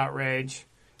for the outrage,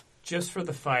 just for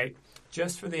the fight,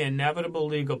 just for the inevitable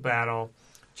legal battle,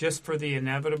 just for the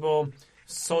inevitable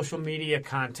social media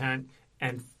content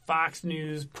and Fox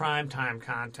News primetime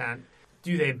content.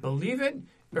 Do they believe it,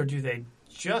 or do they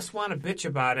just want to bitch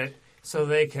about it so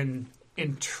they can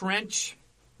entrench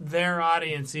their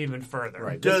audience even further?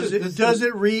 Right.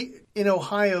 In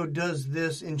Ohio, does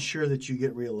this ensure that you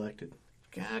get reelected?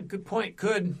 God, good point.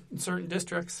 Could in certain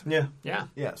districts. Yeah. Yeah.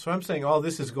 Yeah, so I'm saying all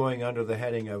this is going under the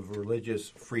heading of religious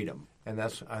freedom, and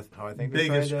that's how I think they're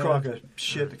Biggest trying to, crock of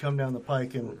shit to come down the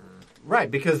pike. And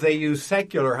Right, because they use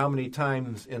secular how many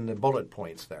times in the bullet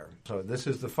points there. So this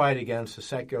is the fight against the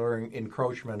secular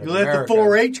encroachment of you let America. the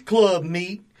 4-H club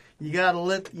meet. You got to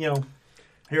let,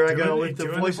 here I go Doing- with the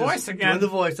doing the voices. voice again. Doing the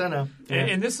voice, I know. Yeah.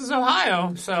 And this is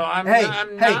Ohio, so I'm Hey,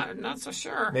 not so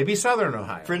sure. Maybe Southern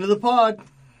Ohio. Friend of the pod,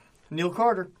 Neil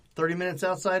Carter, 30 minutes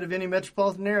outside of any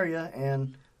metropolitan area,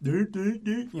 and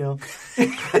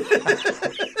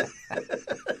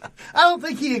I don't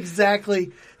think he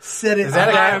exactly said it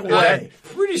that way.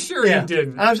 I'm pretty sure Yeah. he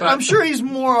didn't. I'm sure he's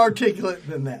more articulate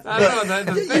than that. I But don't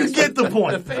know, the you face- get the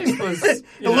point. The face was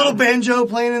A little banjo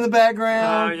playing in the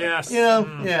background. Oh, yes.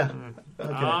 Yeah.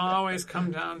 Okay. Always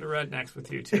come down to rednecks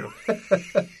with you two.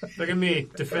 Look at me,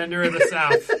 defender of the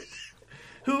South.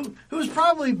 who's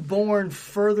probably born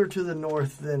further to the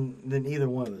north than either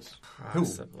one of us.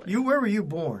 Possibly. Where were you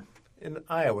born? In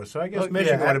Iowa, so I guess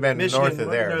Michigan would have been Michigan, north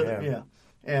of there. yeah.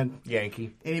 And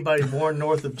Yankee. anybody born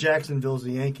north of Jacksonville is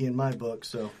a Yankee in my book.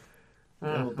 So,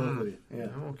 both of you. Yeah.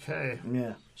 Okay.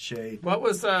 Yeah. Shade. What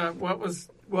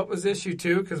was issue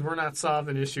 2? Because we're not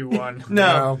solving issue 1.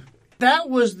 No. That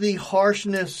was the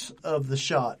harshness of the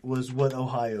shot, was what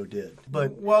Ohio did.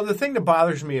 But Well, the thing that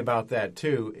bothers me about that,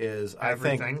 too, is I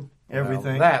think...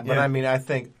 everything. That, but yeah, I mean, I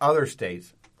think other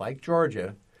states, like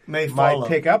Georgia, may follow. might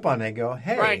pick up on it and go,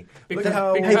 hey, Right. look at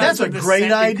how... Hey, that's a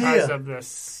great idea. Because of the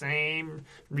same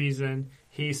reason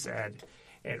he said.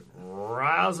 It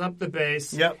riles up the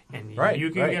base, Yep. and Right, you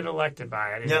can right. get elected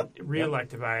by it, and Yep.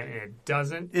 reelected by it, and it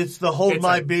doesn't. It's the hold It's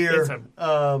my a- beer.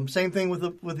 it's Same thing with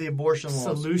the abortion laws.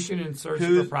 Solution in search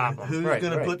Who's of a problem. Who's Right,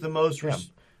 going to right. put the most Yeah.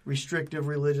 restrictive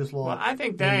religious law? Well, I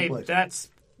think into place?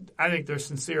 I think they're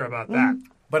sincere about that.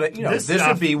 But This this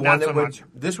stuff, would be not one so that would much.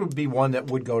 this would be one that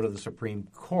would go to the Supreme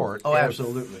Court. Oh, if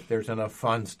absolutely. There's enough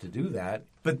funds to do that.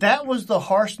 But that was the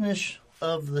harshness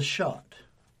of the shot.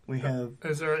 We have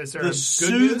Is there the a good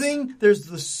soothing. news? There's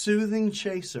the soothing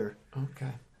chaser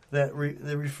Okay. that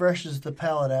refreshes the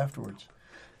palate afterwards,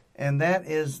 and that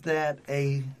is that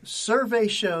a survey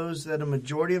shows that a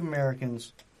majority of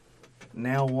Americans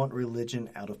now want religion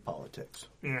out of politics.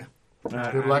 Yeah.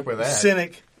 Good luck with that.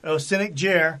 Cynic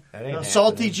Jer, That ain't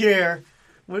salty happening. Jer.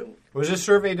 Was this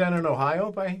survey done in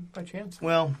Ohio by chance?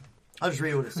 Well, I'll just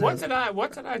read what it says.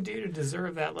 What did I do to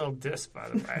deserve that little diss? By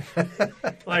the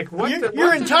way, like what?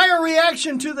 Your entire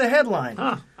reaction to the headline.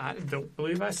 Huh? I don't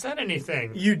believe I said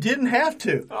anything. You didn't have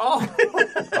to. Oh,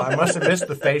 Well, I must have missed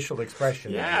the facial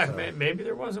expression. yeah. there, so. Maybe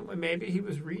there wasn't. Maybe he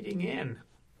was reading in.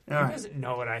 All He right. doesn't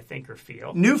know what I think or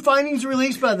feel. New findings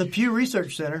released by the Pew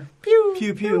Research Center. Pew,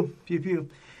 Pew, pew, pew, pew.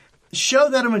 Show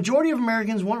that a majority of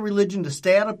Americans want religion to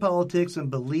stay out of politics and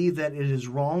believe that it is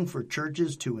wrong for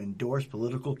churches to endorse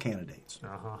political candidates. Uh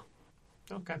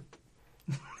huh. Okay.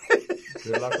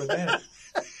 Good luck with that.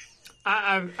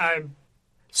 I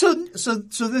So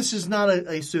this is not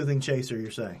a soothing chaser.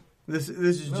 You're saying this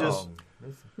is just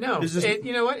no. Is this-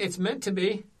 You know what? It's meant to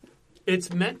be.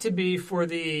 It's meant to be for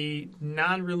the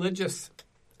non-religious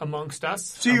amongst us.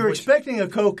 so you're which- expecting a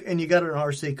Coke and you got an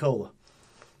RC Cola.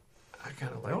 I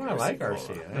kind of like. Oh, I like RC.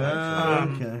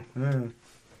 Okay,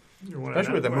 You're one of Especially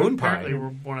them. with the Well, moon pie. Apparently, we're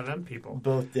one of them people.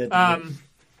 both dead.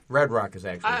 Red Rock is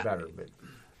actually better,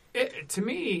 but To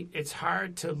me, it's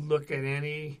hard to look at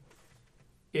any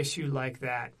issue like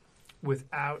that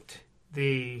without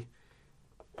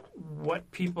what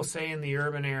people say in the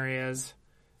urban areas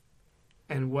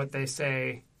and what they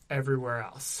say everywhere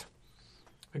else.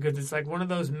 Because it's like one of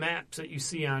those maps that you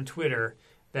see on Twitter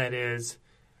that is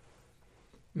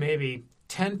maybe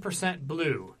 10%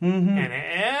 blue and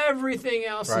everything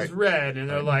else is Right. red, and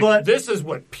they're like, But- this is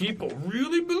what people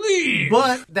really believe.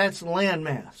 But that's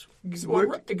landmass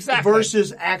Exactly.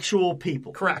 versus actual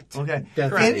people. Correct. Okay.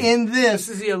 Definitely. In This this,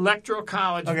 is the electoral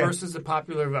college Okay. versus the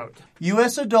popular vote.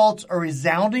 U.S. adults are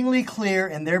resoundingly clear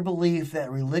in their belief that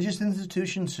religious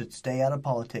institutions should stay out of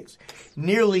politics.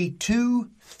 Nearly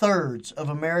 2/3 of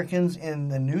Americans in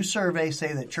the new survey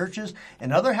say that churches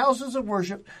and other houses of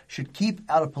worship should keep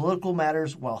out of political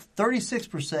matters, while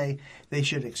 36% say they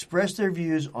should express their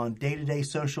views on day-to-day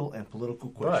social and political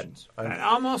questions. And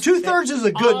almost 2/3 is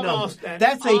a good almost- number. and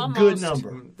That's a good almost- number.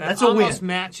 That That's a win. almost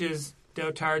matches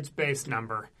Dotard's base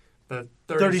number, the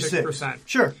 36%.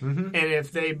 Sure. And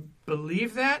if they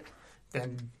believe that,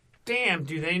 then damn,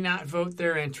 do they not vote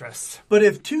their interests? But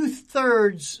if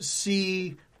 2/3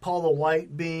 see Paula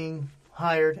White being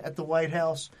hired at the White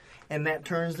House and that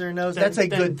turns their nose, that's a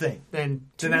good thing. Then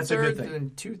Then that's a good thing.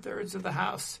 Then 2/3 of the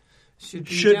House should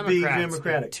be Should be Democrats.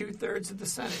 Democratic. 2/3 of the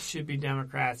Senate should be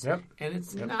Democrats. Yep. And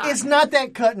it's not. It's not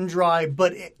that cut and dry,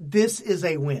 but this is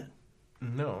a win.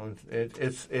 no,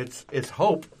 it's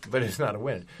hope, but it's not a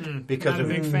win because Not a of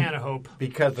big fan of hope.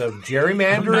 because of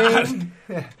gerrymandering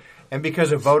and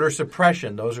because of voter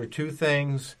suppression. Those are two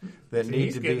things that need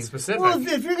He's to getting be. specific. Well,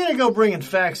 if you're going to go bringing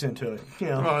facts into it,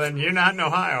 Well, then you're not in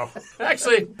Ohio.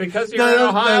 Actually, because you're No, in that's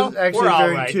Ohio, actually we're all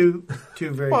very right. two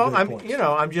very Well, good points.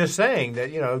 I'm just saying that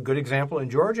a good example in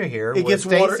Georgia here. It was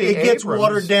gets Stacey Abrams.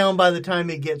 watered down by the time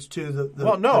it gets to the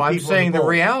Well, no, the I'm people saying in the polls.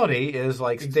 reality is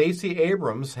like Stacey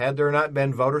Abrams, had there not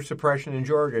been voter suppression in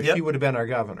Georgia, Yep. she would have been our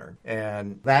governor.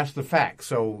 And that's the fact.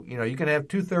 So, you can have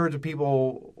 2/3 of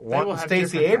people will wanting have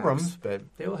Stacey different Abrams, facts. but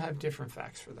They will have different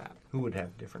facts for that. who would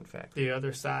have different facts? The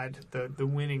other side, the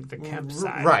winning, the Kemp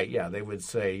side. Right, yeah. They would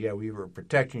say, yeah, we were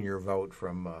protecting your vote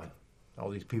from all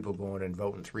these people going and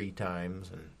voting 3 times.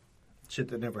 And Shit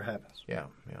that never happens. yeah.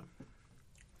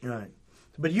 Right.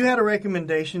 But you had a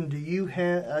recommendation. Do you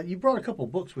have? You brought a couple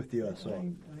books with you, I saw.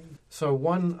 So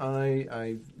one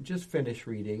I just finished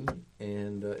reading,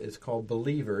 and it's called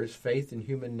Believers, Faith in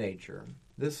Human Nature.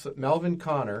 This Melvin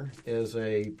Konner is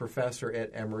a professor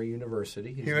at Emory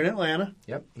University. Here in Atlanta.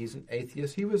 Yep, he's an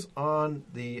atheist. He was on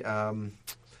the, I'm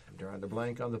drawing the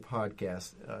blank on the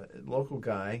podcast. Local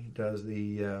guy does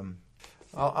the,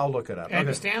 I'll look it up.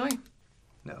 Andrew Stanley?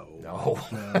 No.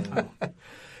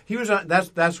 He was on,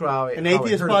 that's why An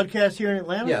atheist podcast here in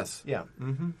Atlanta? Yes, yeah.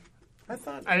 Mm-hmm.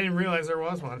 I didn't realize there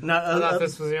was one. Not, I thought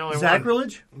this was the only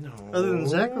Sacrilege? No. Other than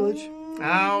Sacrilege? one.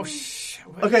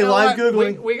 Okay, You know live what?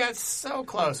 Googling. We got so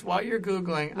close. While you're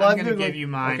Googling, Live I'm going to Googling. give you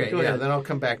mine. Okay, yeah, then I'll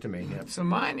come back to me. Yeah. So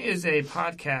mine is a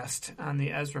podcast on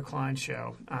the Ezra Klein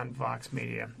Show on Vox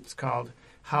Media. It's called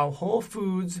How Whole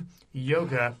Foods,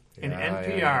 Yoga, and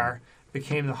NPR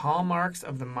Became the Hallmarks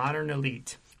of the Modern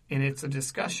Elite. And it's a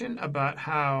discussion about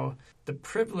how the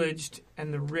privileged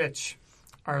and the rich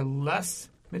are less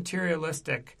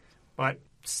materialistic, but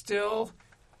still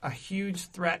a huge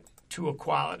threat to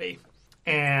equality.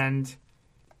 And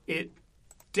it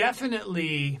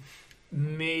definitely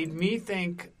made me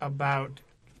think about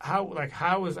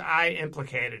how was I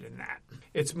implicated in that?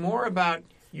 It's more about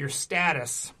your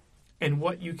status and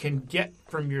what you can get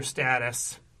from your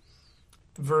status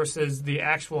versus the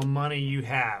actual money you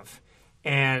have.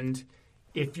 And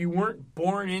if you weren't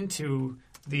born into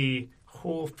the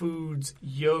Whole Foods,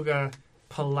 yoga,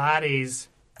 Pilates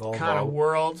kind of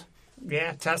world,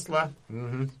 Tesla,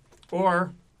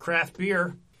 or craft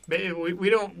beer,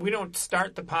 we don't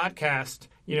start the podcast,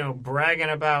 bragging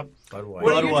about Budweiser.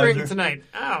 what are you drinking tonight?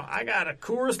 Oh, I got a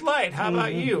Coors Light. How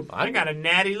about you? I got a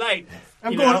Natty Light.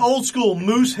 I'm going old school,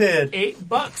 Moosehead.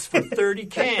 $8 for 30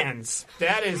 cans.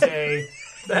 That is a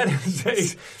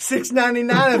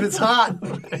 $6.99 if it's hot.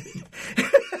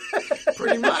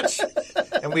 pretty much.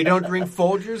 And we don't drink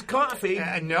Folgers coffee.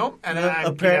 No, and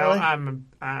apparently.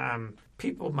 I'm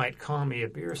people might call me a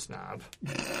beer snob.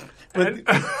 But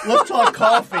let's talk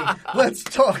coffee. Let's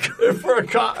talk. For a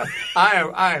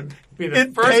I be the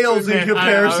It first pales to in admit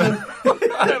comparison.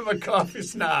 I'm a coffee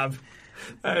snob.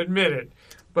 I admit it.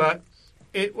 But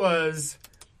it was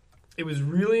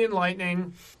really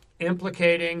enlightening,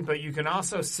 implicating, but you can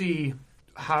also see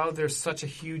how there's such a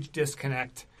huge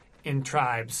disconnect in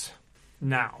tribes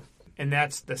now. And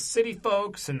that's the city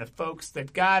folks and the folks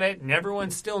that got it, and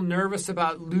everyone's still nervous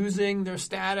about losing their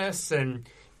status and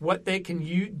what they can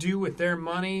do with their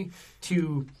money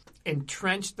to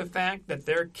entrench the fact that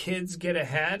their kids get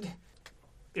ahead.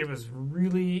 It was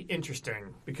really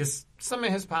interesting because some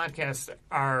of his podcasts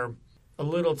are a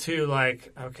little too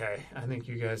like, okay, I think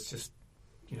you guys just,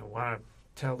 want to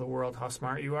tell the world how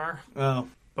smart you are. Oh.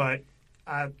 But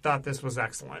I thought this was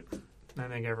excellent. I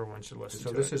think everyone should listen to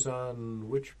it. So this is on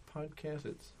which podcast?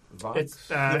 It's Vox? It's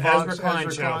Ezra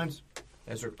Klein Show.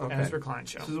 Ezra Klein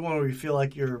Show. This is the one where you feel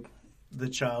like you're the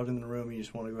child in the room and you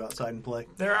just want to go outside and play.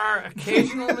 There are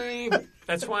occasionally,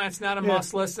 that's why it's not a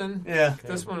must listen. Yeah.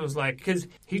 This one was like, because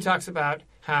he talks about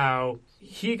how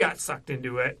he got sucked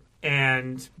into it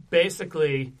and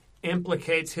basically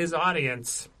implicates his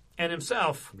audience and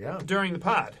himself during the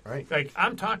pod. Right. Like,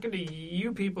 I'm talking to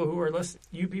you people who are listening,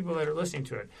 you people that are listening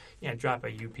to it. Yeah, drop a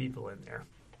you people in there.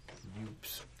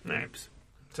 Oops.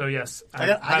 So, yes,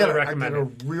 I highly recommend it. I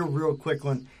got a real quick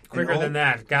one. Quicker than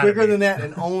that. Quicker than that,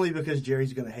 and only because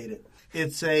Jerry's going to hate it.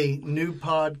 It's a new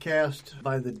podcast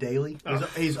by The Daily.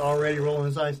 He's already rolling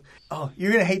his eyes. Oh,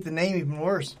 you're going to hate the name even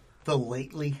worse. The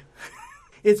Lately.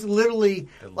 It's literally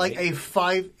like a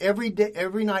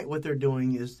every night what they're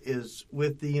doing is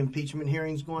with the impeachment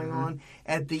hearings going on.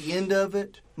 At the end of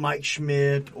it, Mike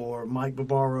Schmidt or Mike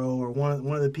Barbaro or one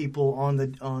of the people on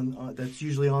that's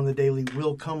usually on the Daily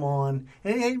will come on,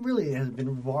 and it really hasn't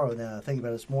been Barbaro now. I think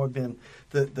about it, it's more been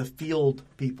the field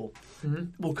people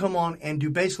will come on and do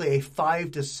basically a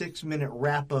 5 to 6 minute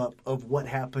wrap up of what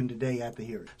happened today at the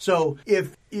hearing. So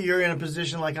if you're in a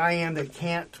position like I am that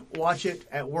can't watch it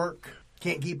at work,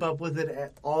 can't keep up with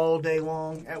it all day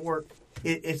long at work,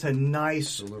 it's a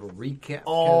nice little recap,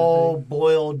 all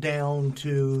boiled down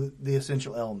to the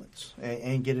essential elements,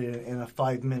 and get it in a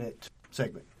 5-minute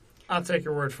segment. I'll take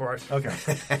your word for it. Okay,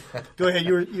 go ahead.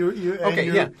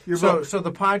 So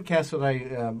the podcast that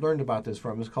I learned about this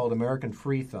from is called American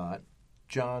Free Thought.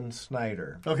 John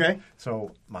Snyder. Okay.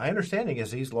 So my understanding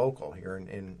is he's local here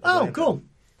in Atlanta. Oh, cool.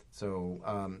 So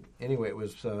anyway, it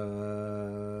was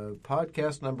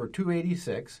podcast number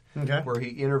 286, where he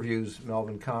interviews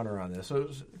Melvin Konner on this. So it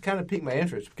was kind of piqued my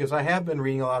interest because I have been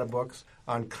reading a lot of books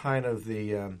on kind of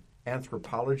the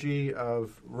anthropology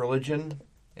of religion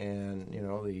and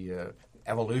the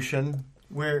evolution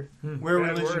where Bad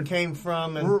religion word. came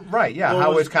from, and Right, yeah, what how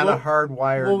was- it's kind of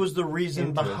hardwired. What was the reason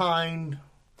into it. behind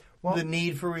Well- the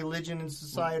need for religion in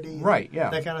society? Right, yeah.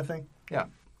 That kind of thing. Yeah.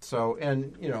 So,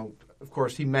 and, of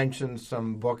course, he mentions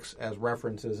some books as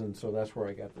references, and so that's where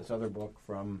I got this other book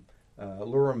from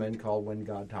Luhrmann called When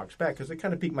God Talks Back, because it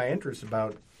kind of piqued my interest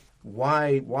about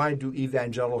why do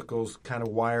evangelicals kind of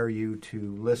wire you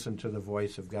to listen to the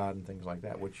voice of God and things like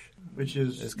that, which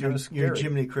is It's kinda your scary.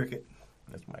 Jiminy Cricket.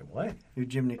 that's my way. Your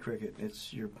Jiminy Cricket.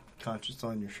 It's your conscience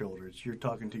on your shoulder. It's you're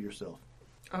talking to yourself.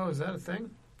 Oh, is that a thing?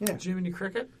 Yeah. Jiminy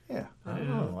Cricket? Yeah.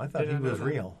 Oh, I thought Did he I know was that?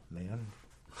 real, man.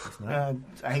 It's not.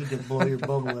 I hate to blow your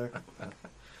bubble there.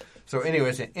 So,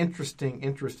 anyways, an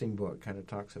interesting book. Kind of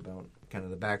talks about kind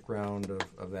of the background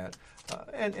of that,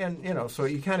 and so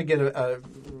you kind of get a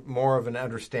more of an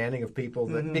understanding of people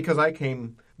that because I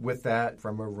came with that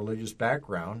from a religious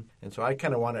background, and so I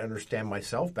kind of want to understand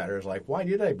myself better. It's like, why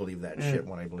did I believe that shit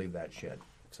when I believed that shit?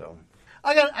 So,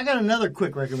 I got another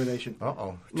quick recommendation.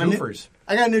 twofers.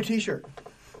 I got a new T-shirt.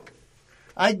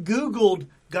 I Googled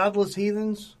 "godless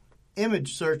heathens"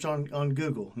 image search on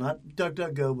Google, not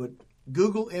DuckDuckGo, but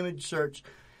Google image search,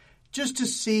 just to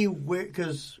see where,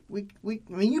 because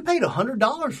you paid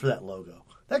 $100 for that logo.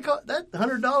 That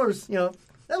 $100,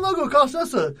 that logo cost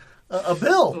us a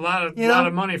bill. A lot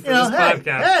of money for this hey,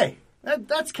 podcast. Hey,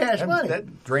 that's cash money.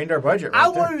 That drained our budget. I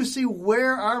Right there. wanted to see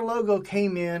where our logo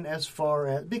came in as far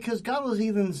as, because Godless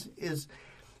Heathens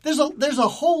there's a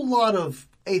whole lot of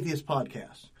atheist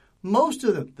podcasts. Most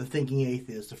of them, the Thinking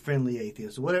Atheist, the Friendly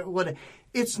Atheist, whatever,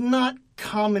 it's not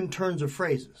common turns of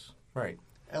phrases Right.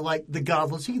 like the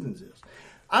Godless Heathens is.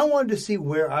 I wanted to see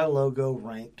where our logo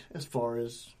ranked as far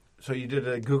as So you did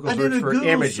a Google I search did a for Google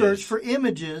images. search for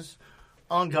images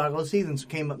on Godless Heathens,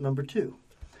 came up number 2.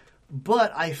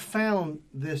 But I found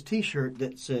this T-shirt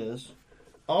that says,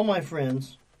 "All my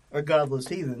friends are godless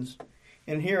heathens,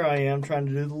 and here I am trying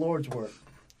to do the Lord's work."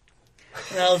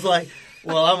 And I was like,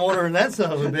 "Well, I'm ordering that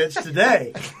son of a bitch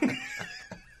today."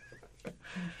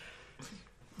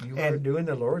 You were doing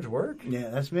the Lord's work? Yeah,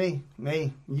 that's me.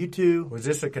 You two. Was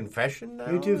this a confession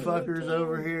now? You two fuckers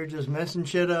over here just messing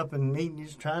shit up, and me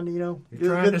just trying to, do the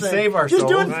trying good to thing. save our just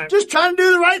souls. just trying to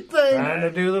do the right thing. Trying to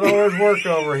do the Lord's work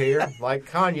over here, like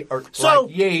Kanye, or So,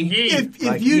 like Ye. If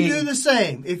Like you Ye. do the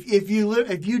same, if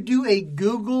you do a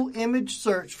Google image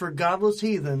search for godless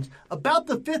heathens, about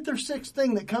the 5th or 6th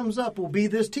thing that comes up will be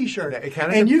this T-shirt. It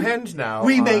kinda And depends now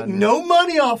We make on- no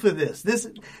money off of this. This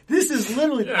is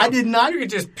literally. I did not. You could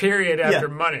just period after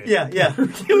money. Yeah.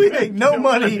 We make no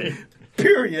money.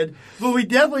 Period. But we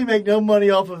definitely make no money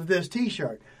off of this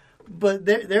T-shirt. But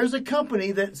there's a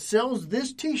company that sells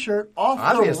this T-shirt off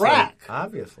the rack.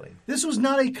 Obviously. This was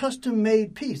not a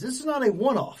custom-made piece. This is not a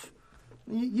one-off.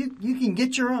 You can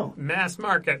get your own. Mass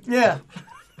market. Yeah.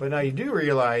 But now you do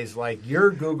realize, like,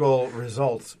 your Google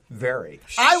results vary.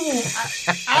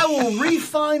 I will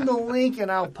refine the link and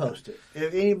I'll post it.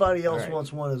 If anybody else All right.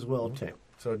 wants one as well, too. Okay.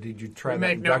 So did you try We that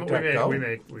make in no, DuckDuckGo?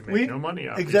 we make no money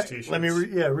off Exactly. these T-shirts. Let me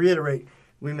reiterate.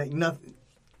 We make nothing.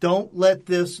 Don't let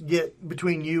this get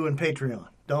between you and Patreon.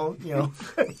 Don't,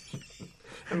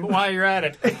 And while you're at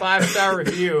it, a 5-star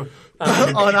review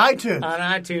on iTunes. on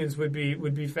iTunes would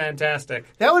be fantastic.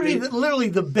 That would be literally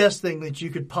the best thing that you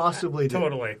could possibly do.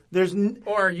 Totally. There's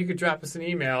Or you could drop us an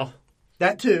email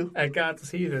that too at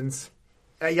godlessheathens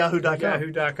at yahoo.com.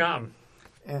 yahoo.com.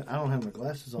 And I don't have my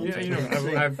glasses on. You so I know, can't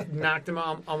see. I've knocked them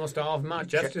almost all of them out.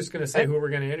 Jeff's just going to say who we're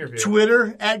going to interview.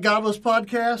 Twitter at Godless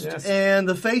Podcast, Yes. and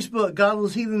the Facebook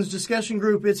Godless Heathens discussion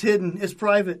group. It's hidden. It's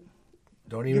private.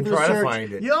 Don't even Give it a try to search.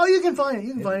 find it. Yeah, you can find it.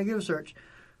 You can find it. Give it a search.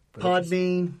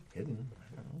 Podbean, Hidden.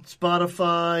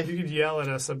 Spotify. You could yell at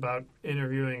us about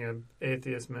interviewing an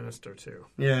atheist minister too.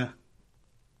 Yeah.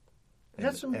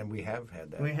 And we have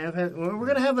had that. We have had. We're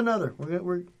going to have another.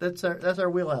 That's our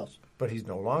wheelhouse. But he's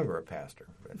no longer a pastor.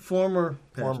 But Former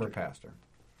pastor.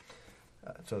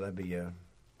 So that'd be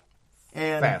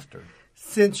and faster.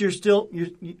 Since you're still,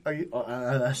 I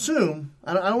assume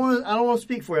I don't want to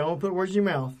speak for you. I don't want to put words in your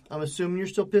mouth. I'm assuming you're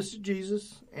still pissed at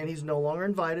Jesus, and he's no longer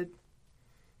invited.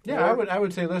 Yeah, I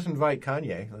would say let's invite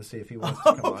Kanye. Let's see if he wants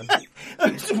to come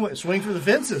on. Swing for the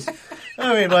fences.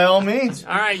 I mean, by all means.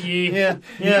 All right, Yee. Yeah.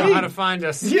 You know how to find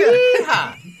us.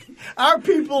 Yeah. Our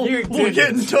people You will did get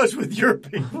it. in touch with your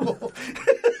people.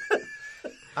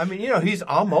 I mean, he's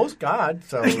almost God,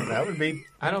 so that would be.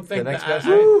 I don't think The next that,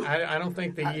 best I don't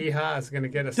think the yeehaw is going to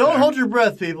get us. Don't there. hold your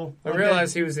breath, people. I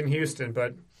realize he was in Houston,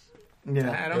 but Yeah.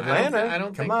 Atlanta, I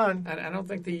don't come think, on. I don't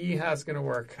think the yeehaw is going to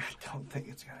work. I don't think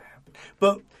it's going to happen.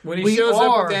 But When he we shows up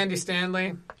are, with Andy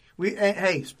Stanley,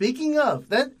 hey, speaking of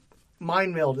that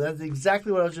mind meld, that's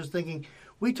exactly what I was just thinking.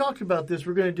 We talked about this.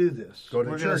 We're going to do this. Go to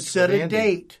We're going to church set with a Andy.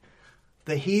 date.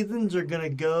 The heathens are going to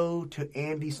go to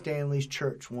Andy Stanley's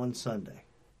church one Sunday.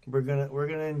 We're gonna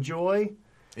enjoy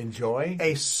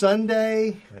a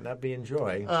Sunday Might not be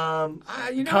enjoy.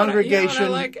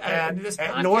 congregation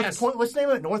at North Point. What's the name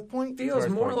of it? North Point? Feels North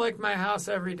more Point. like my house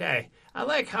every day. I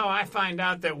like how I find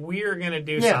out that we're going to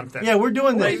do Yeah, something. yeah, we're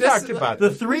doing we this. this talked is- about The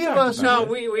this. three of talked us. about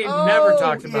No, it. we've never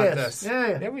talked about yes. this.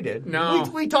 Yeah. Yeah, we did. No.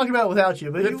 We talked about it without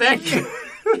you, but Thank you.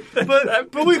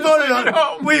 but we Just voted so you know.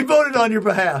 on we voted on your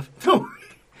behalf.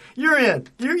 You're in.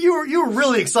 You were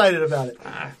really excited about it.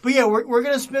 But yeah, we're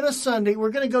going to spend a Sunday. We're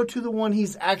going to go to the one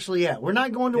he's actually at. We're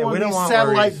not going to Yeah, one we of don't these want where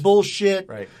satellite he's- bullshit.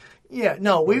 Right. Yeah,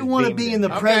 no, we he's want to beamed be in. in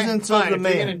the Okay, presence fine, of the if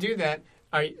man. you're going to do that,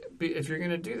 if you're going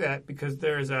to do that, because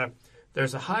there's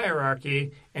a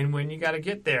hierarchy, and when you got to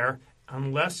get there,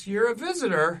 unless you're a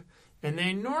visitor, and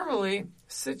they normally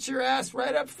sit your ass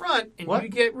right up front, and What? you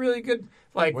get really good.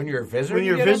 Like When you're a visitor, When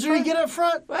you're a get up visitor, you front? get up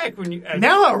front. like when you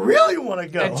Now I really want to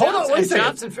go. at Hold on, wait a second.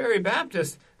 Johnson Ferry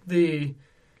Baptist, the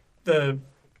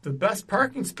best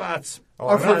parking spots Oh,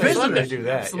 Or I for know they visitors. do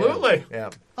that. Absolutely. Yeah.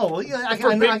 Oh well, yeah, I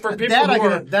For can. people that I who are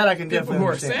can. That I can people definitely who are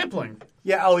understand. sampling.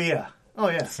 Yeah. Oh yeah. Oh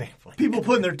yeah. Sampling. People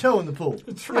putting their toe in the pool.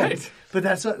 That's Yeah. right. But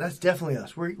that's definitely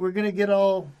us. We're gonna get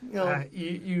all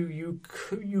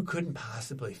You couldn't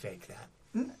possibly fake that.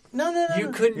 No.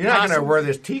 You couldn't. You're not going to possibly- wear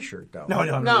this T-shirt, though. No, I'm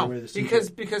not No, gonna wear this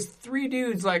t-shirt. because three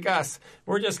dudes like us,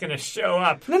 we're just going to show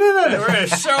up. No. We're going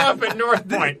to show up at North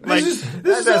Point. This is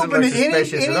doesn't open to look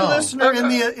suspicious any at all. listener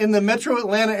in the Metro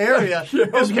Atlanta area is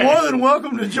Okay. more than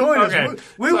welcome to join Okay. us.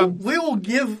 We will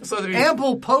give So there'll be-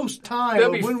 ample post time.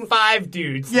 There'll of be when- 5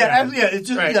 dudes. yeah, there. yeah. It's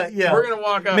just Right. yeah. We're gonna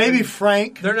walk up. Maybe and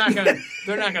Frank. They're not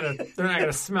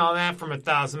gonna smell that from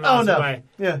 1,000 Oh miles no. away.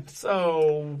 Yeah.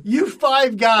 So You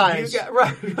five guys you got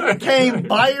right. came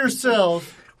by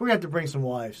yourselves. We're gonna have to bring some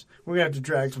wives. We're gonna have to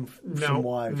drag some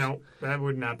wives. No, that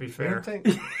would not be You fair. don't think?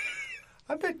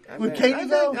 I bet. Would Katie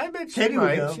go? I bet Katie she would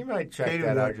might. go. She might check Katie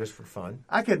that would out go. just for fun.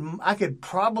 I could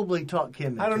probably talk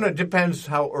Kim. I don't into know. it. It depends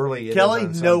how early it Kelly,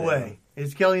 is on no Sunday. way.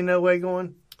 Is Kelly no way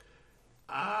going?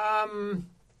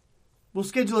 We'll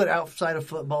schedule it outside of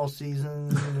football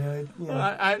season. We'll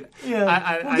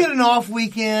get an off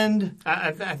weekend.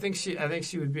 I think she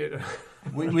would be.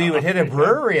 We would hit a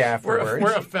brewery afterwards.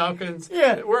 We're a Falcons.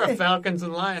 Yeah. We're a Falcons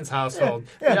and Lions household.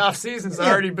 Yeah. The off season's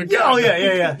already begun.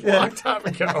 Yeah, oh yeah. Long time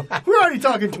ago. We're already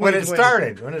talking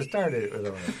 2020. when it started, it was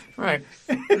over. Right.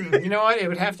 You know what? It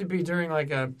would have to be during like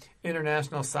a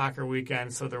international soccer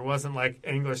weekend, so there wasn't like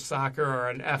English soccer or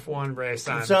an F1 race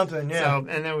on. Something, yeah. So,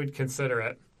 and then we'd consider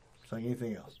it. It's like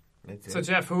anything else. That's So it.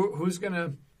 Jeff,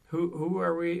 who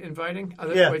are we inviting?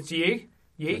 Yeah. It's Yee?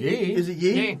 Yee? Yee. Is it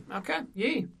Yee? Yee. Okay.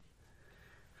 Yee.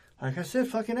 Like I said,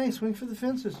 fucking A, swing for the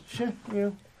fences. Shit,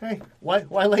 hey, why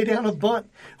lay down a bunt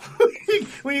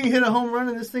when you can hit a home run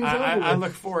and this thing's over I with?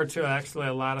 look forward to actually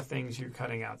a lot of things you're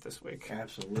cutting out this week.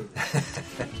 Absolutely.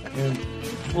 And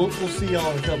we'll see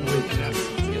y'all in a couple weeks. Yeah.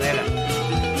 See you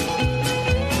later.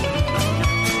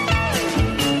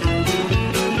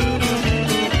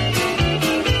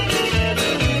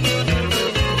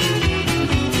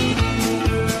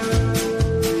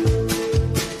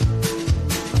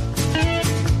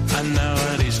 And now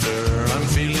at Easter, I'm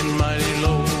feeling mighty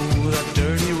low. That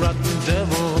dirty, rotten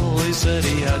devil, he said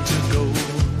he had to go.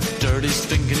 Dirty,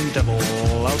 stinking devil,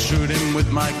 I'll shoot him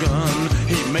with my gun.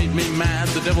 He made me mad,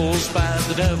 the devil's bad,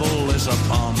 the devil is a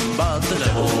bum. But the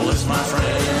devil is my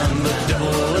friend, the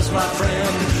devil is my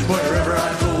friend. Wherever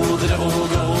I go, the devil will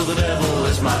go, the devil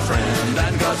is my friend.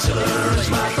 And Godzilla is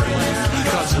my friend,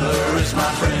 Godzilla is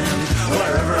my friend.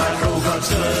 Wherever I go,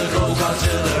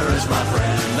 Godzilla is my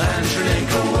friend. And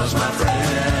Chernenko was my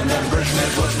friend, and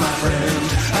Brezhnev was my friend.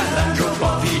 And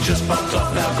Andropov, he just popped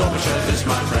off, now Gorbachev is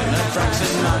my friend. And Frank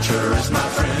Sinatra is my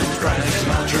friend, Frank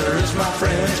Sinatra is my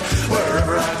friend.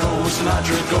 Wherever I go,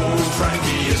 Sinatra goes,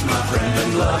 Frankie is my friend.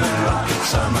 And love and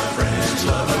rockets are my friends,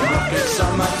 love and rockets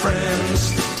are my friends.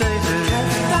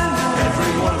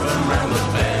 Every one of them round the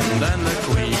bend, and the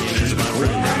Queen is my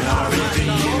friend. And Harvey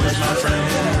Dean is my friend.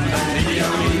 And Idi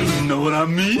Amin, know what I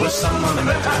mean? Was someone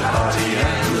met at the party,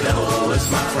 and the devil is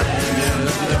my friend. And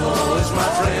the devil